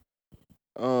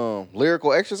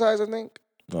 Lyrical exercise, I think.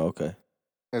 Oh, okay.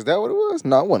 Is that what it was?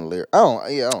 No, it wasn't lyric. I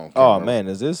don't. Oh remember. man,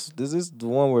 is this the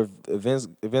one where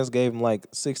events gave him like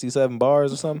 67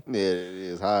 bars or something? Yeah, it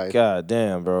is high. God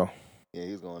damn, bro. Yeah,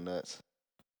 he's going nuts.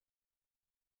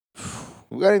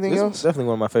 We got anything This is else? definitely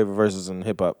one of my favorite verses in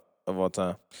hip hop of all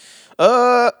time.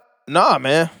 Nah,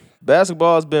 man.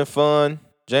 Basketball's been fun.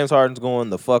 James Harden's going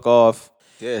the fuck off.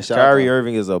 Yeah, shout Kyrie out.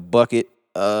 Irving is a bucket.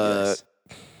 Yes.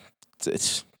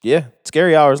 Yeah,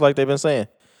 scary hours like they've been saying.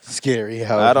 Scary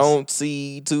how I don't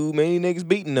see too many niggas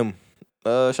beating them.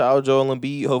 Shout out Joel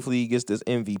Embiid. Hopefully he gets this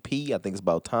MVP. I think it's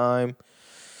about time.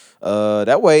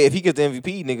 That way, if he gets the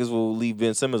MVP, niggas will leave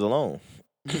Ben Simmons alone.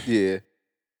 Yeah.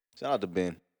 Shout out to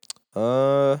Ben.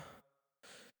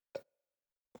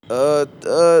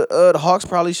 The Hawks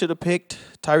probably should have picked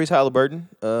Tyrese Halliburton.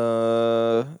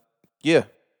 Yeah.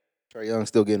 Trae Young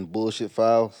still getting bullshit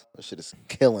fouls. That shit is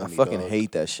killing I me. fucking dog.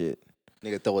 hate that shit.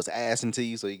 Nigga throw his ass into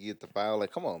you so you get the foul.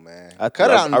 Like, come on, man. I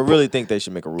Cut it out. I and really think they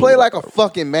should make a rule. play like a about it.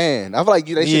 fucking man. I feel like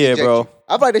they should Yeah, eject bro. you.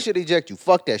 I feel like they should eject you.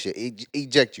 Fuck that shit.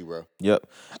 Eject you, bro. Yep.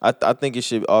 I think it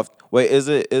should be off. Wait, is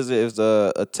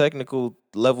a technical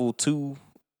level 2?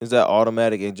 Is that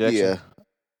automatic ejection?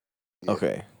 Yeah.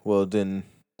 Okay. Well then,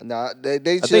 Nah, they I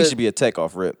think should. it should be a tech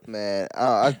off rip. Man,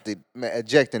 I think man,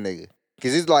 eject a nigga.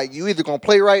 Cause it's like you either gonna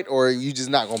play right or you just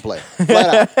not gonna play.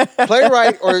 Flat out. Play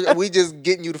right or we just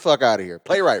getting you the fuck out of here.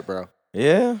 Play right, bro.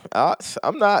 Yeah,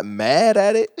 I'm not mad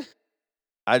at it.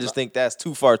 I just think that's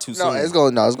too far too No, soon. it's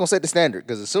gonna set the standard.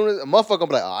 Cause as soon as a motherfucker gonna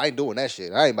be like, oh, I ain't doing that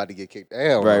shit. I ain't about to get kicked.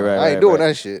 Hell, Right, no. right, I ain't right, doing right.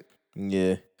 that shit.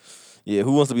 Yeah. Yeah,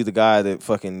 who wants to be the guy that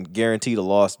fucking guaranteed a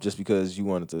loss just because you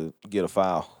wanted to get a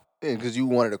foul? Yeah, cause you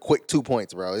wanted a quick 2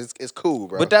 points, bro. It's cool,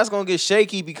 bro. But that's going to get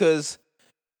shaky because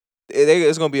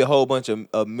it's going to be a whole bunch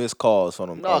of missed calls from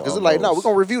them. no, cause it's like, no, we're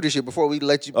gonna review this shit before we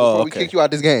let you Oh, before we okay. kick you out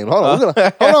this game. Hold on, hold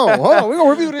on. We're gonna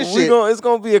review this shit. It's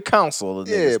going to be a council of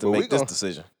Yeah, niggas to but we make this gon-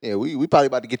 decision. Yeah, we probably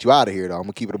about to get you out of here though. I'm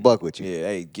gonna keep it a buck with you. Yeah,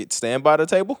 hey, stand by the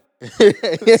table. Yeah.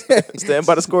 Stand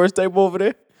by the scores table over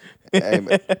there. Hey,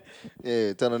 man.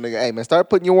 Yeah, tell the nigga, hey man, start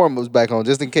putting your warm ups back on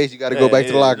just in case you got to go back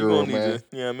to the locker you gonna room, need man. to-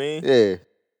 you know what I mean? Yeah,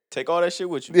 Take all that shit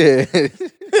with you.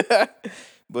 yeah.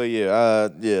 But yeah,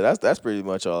 that's pretty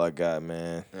much all I got,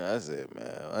 man. Yeah, that's it, man.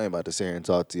 I ain't about to sit here and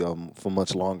talk to y'all for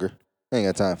much longer. I ain't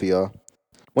got time for y'all.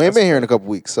 We ain't been here in a couple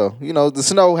weeks, so the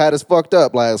snow had us fucked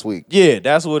up last week. Yeah,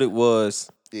 that's what it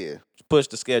was. Yeah, Push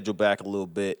the schedule back a little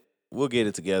bit. We'll get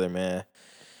it together, man.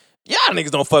 Y'all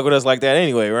niggas don't fuck with us like that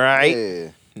anyway, right? yeah.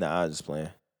 Nah, I'm just playing.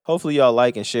 Hopefully y'all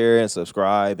like and share and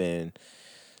subscribe and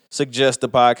suggest the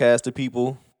podcast to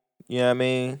people. You know what I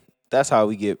mean? That's how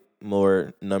we get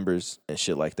more numbers and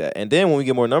shit like that. And then when we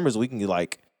get more numbers, we can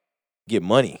get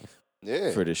money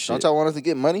Yeah. for this shit. Don't y'all want us to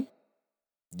get money?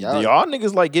 Y'all- Y'all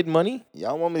niggas like getting money?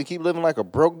 Y'all want me to keep living like a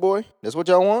broke boy? That's what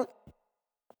y'all want?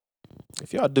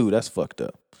 If y'all do, that's fucked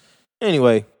up.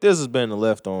 Anyway, this has been the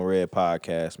Left on Red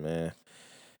podcast, man.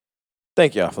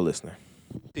 Thank y'all for listening.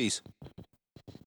 Peace.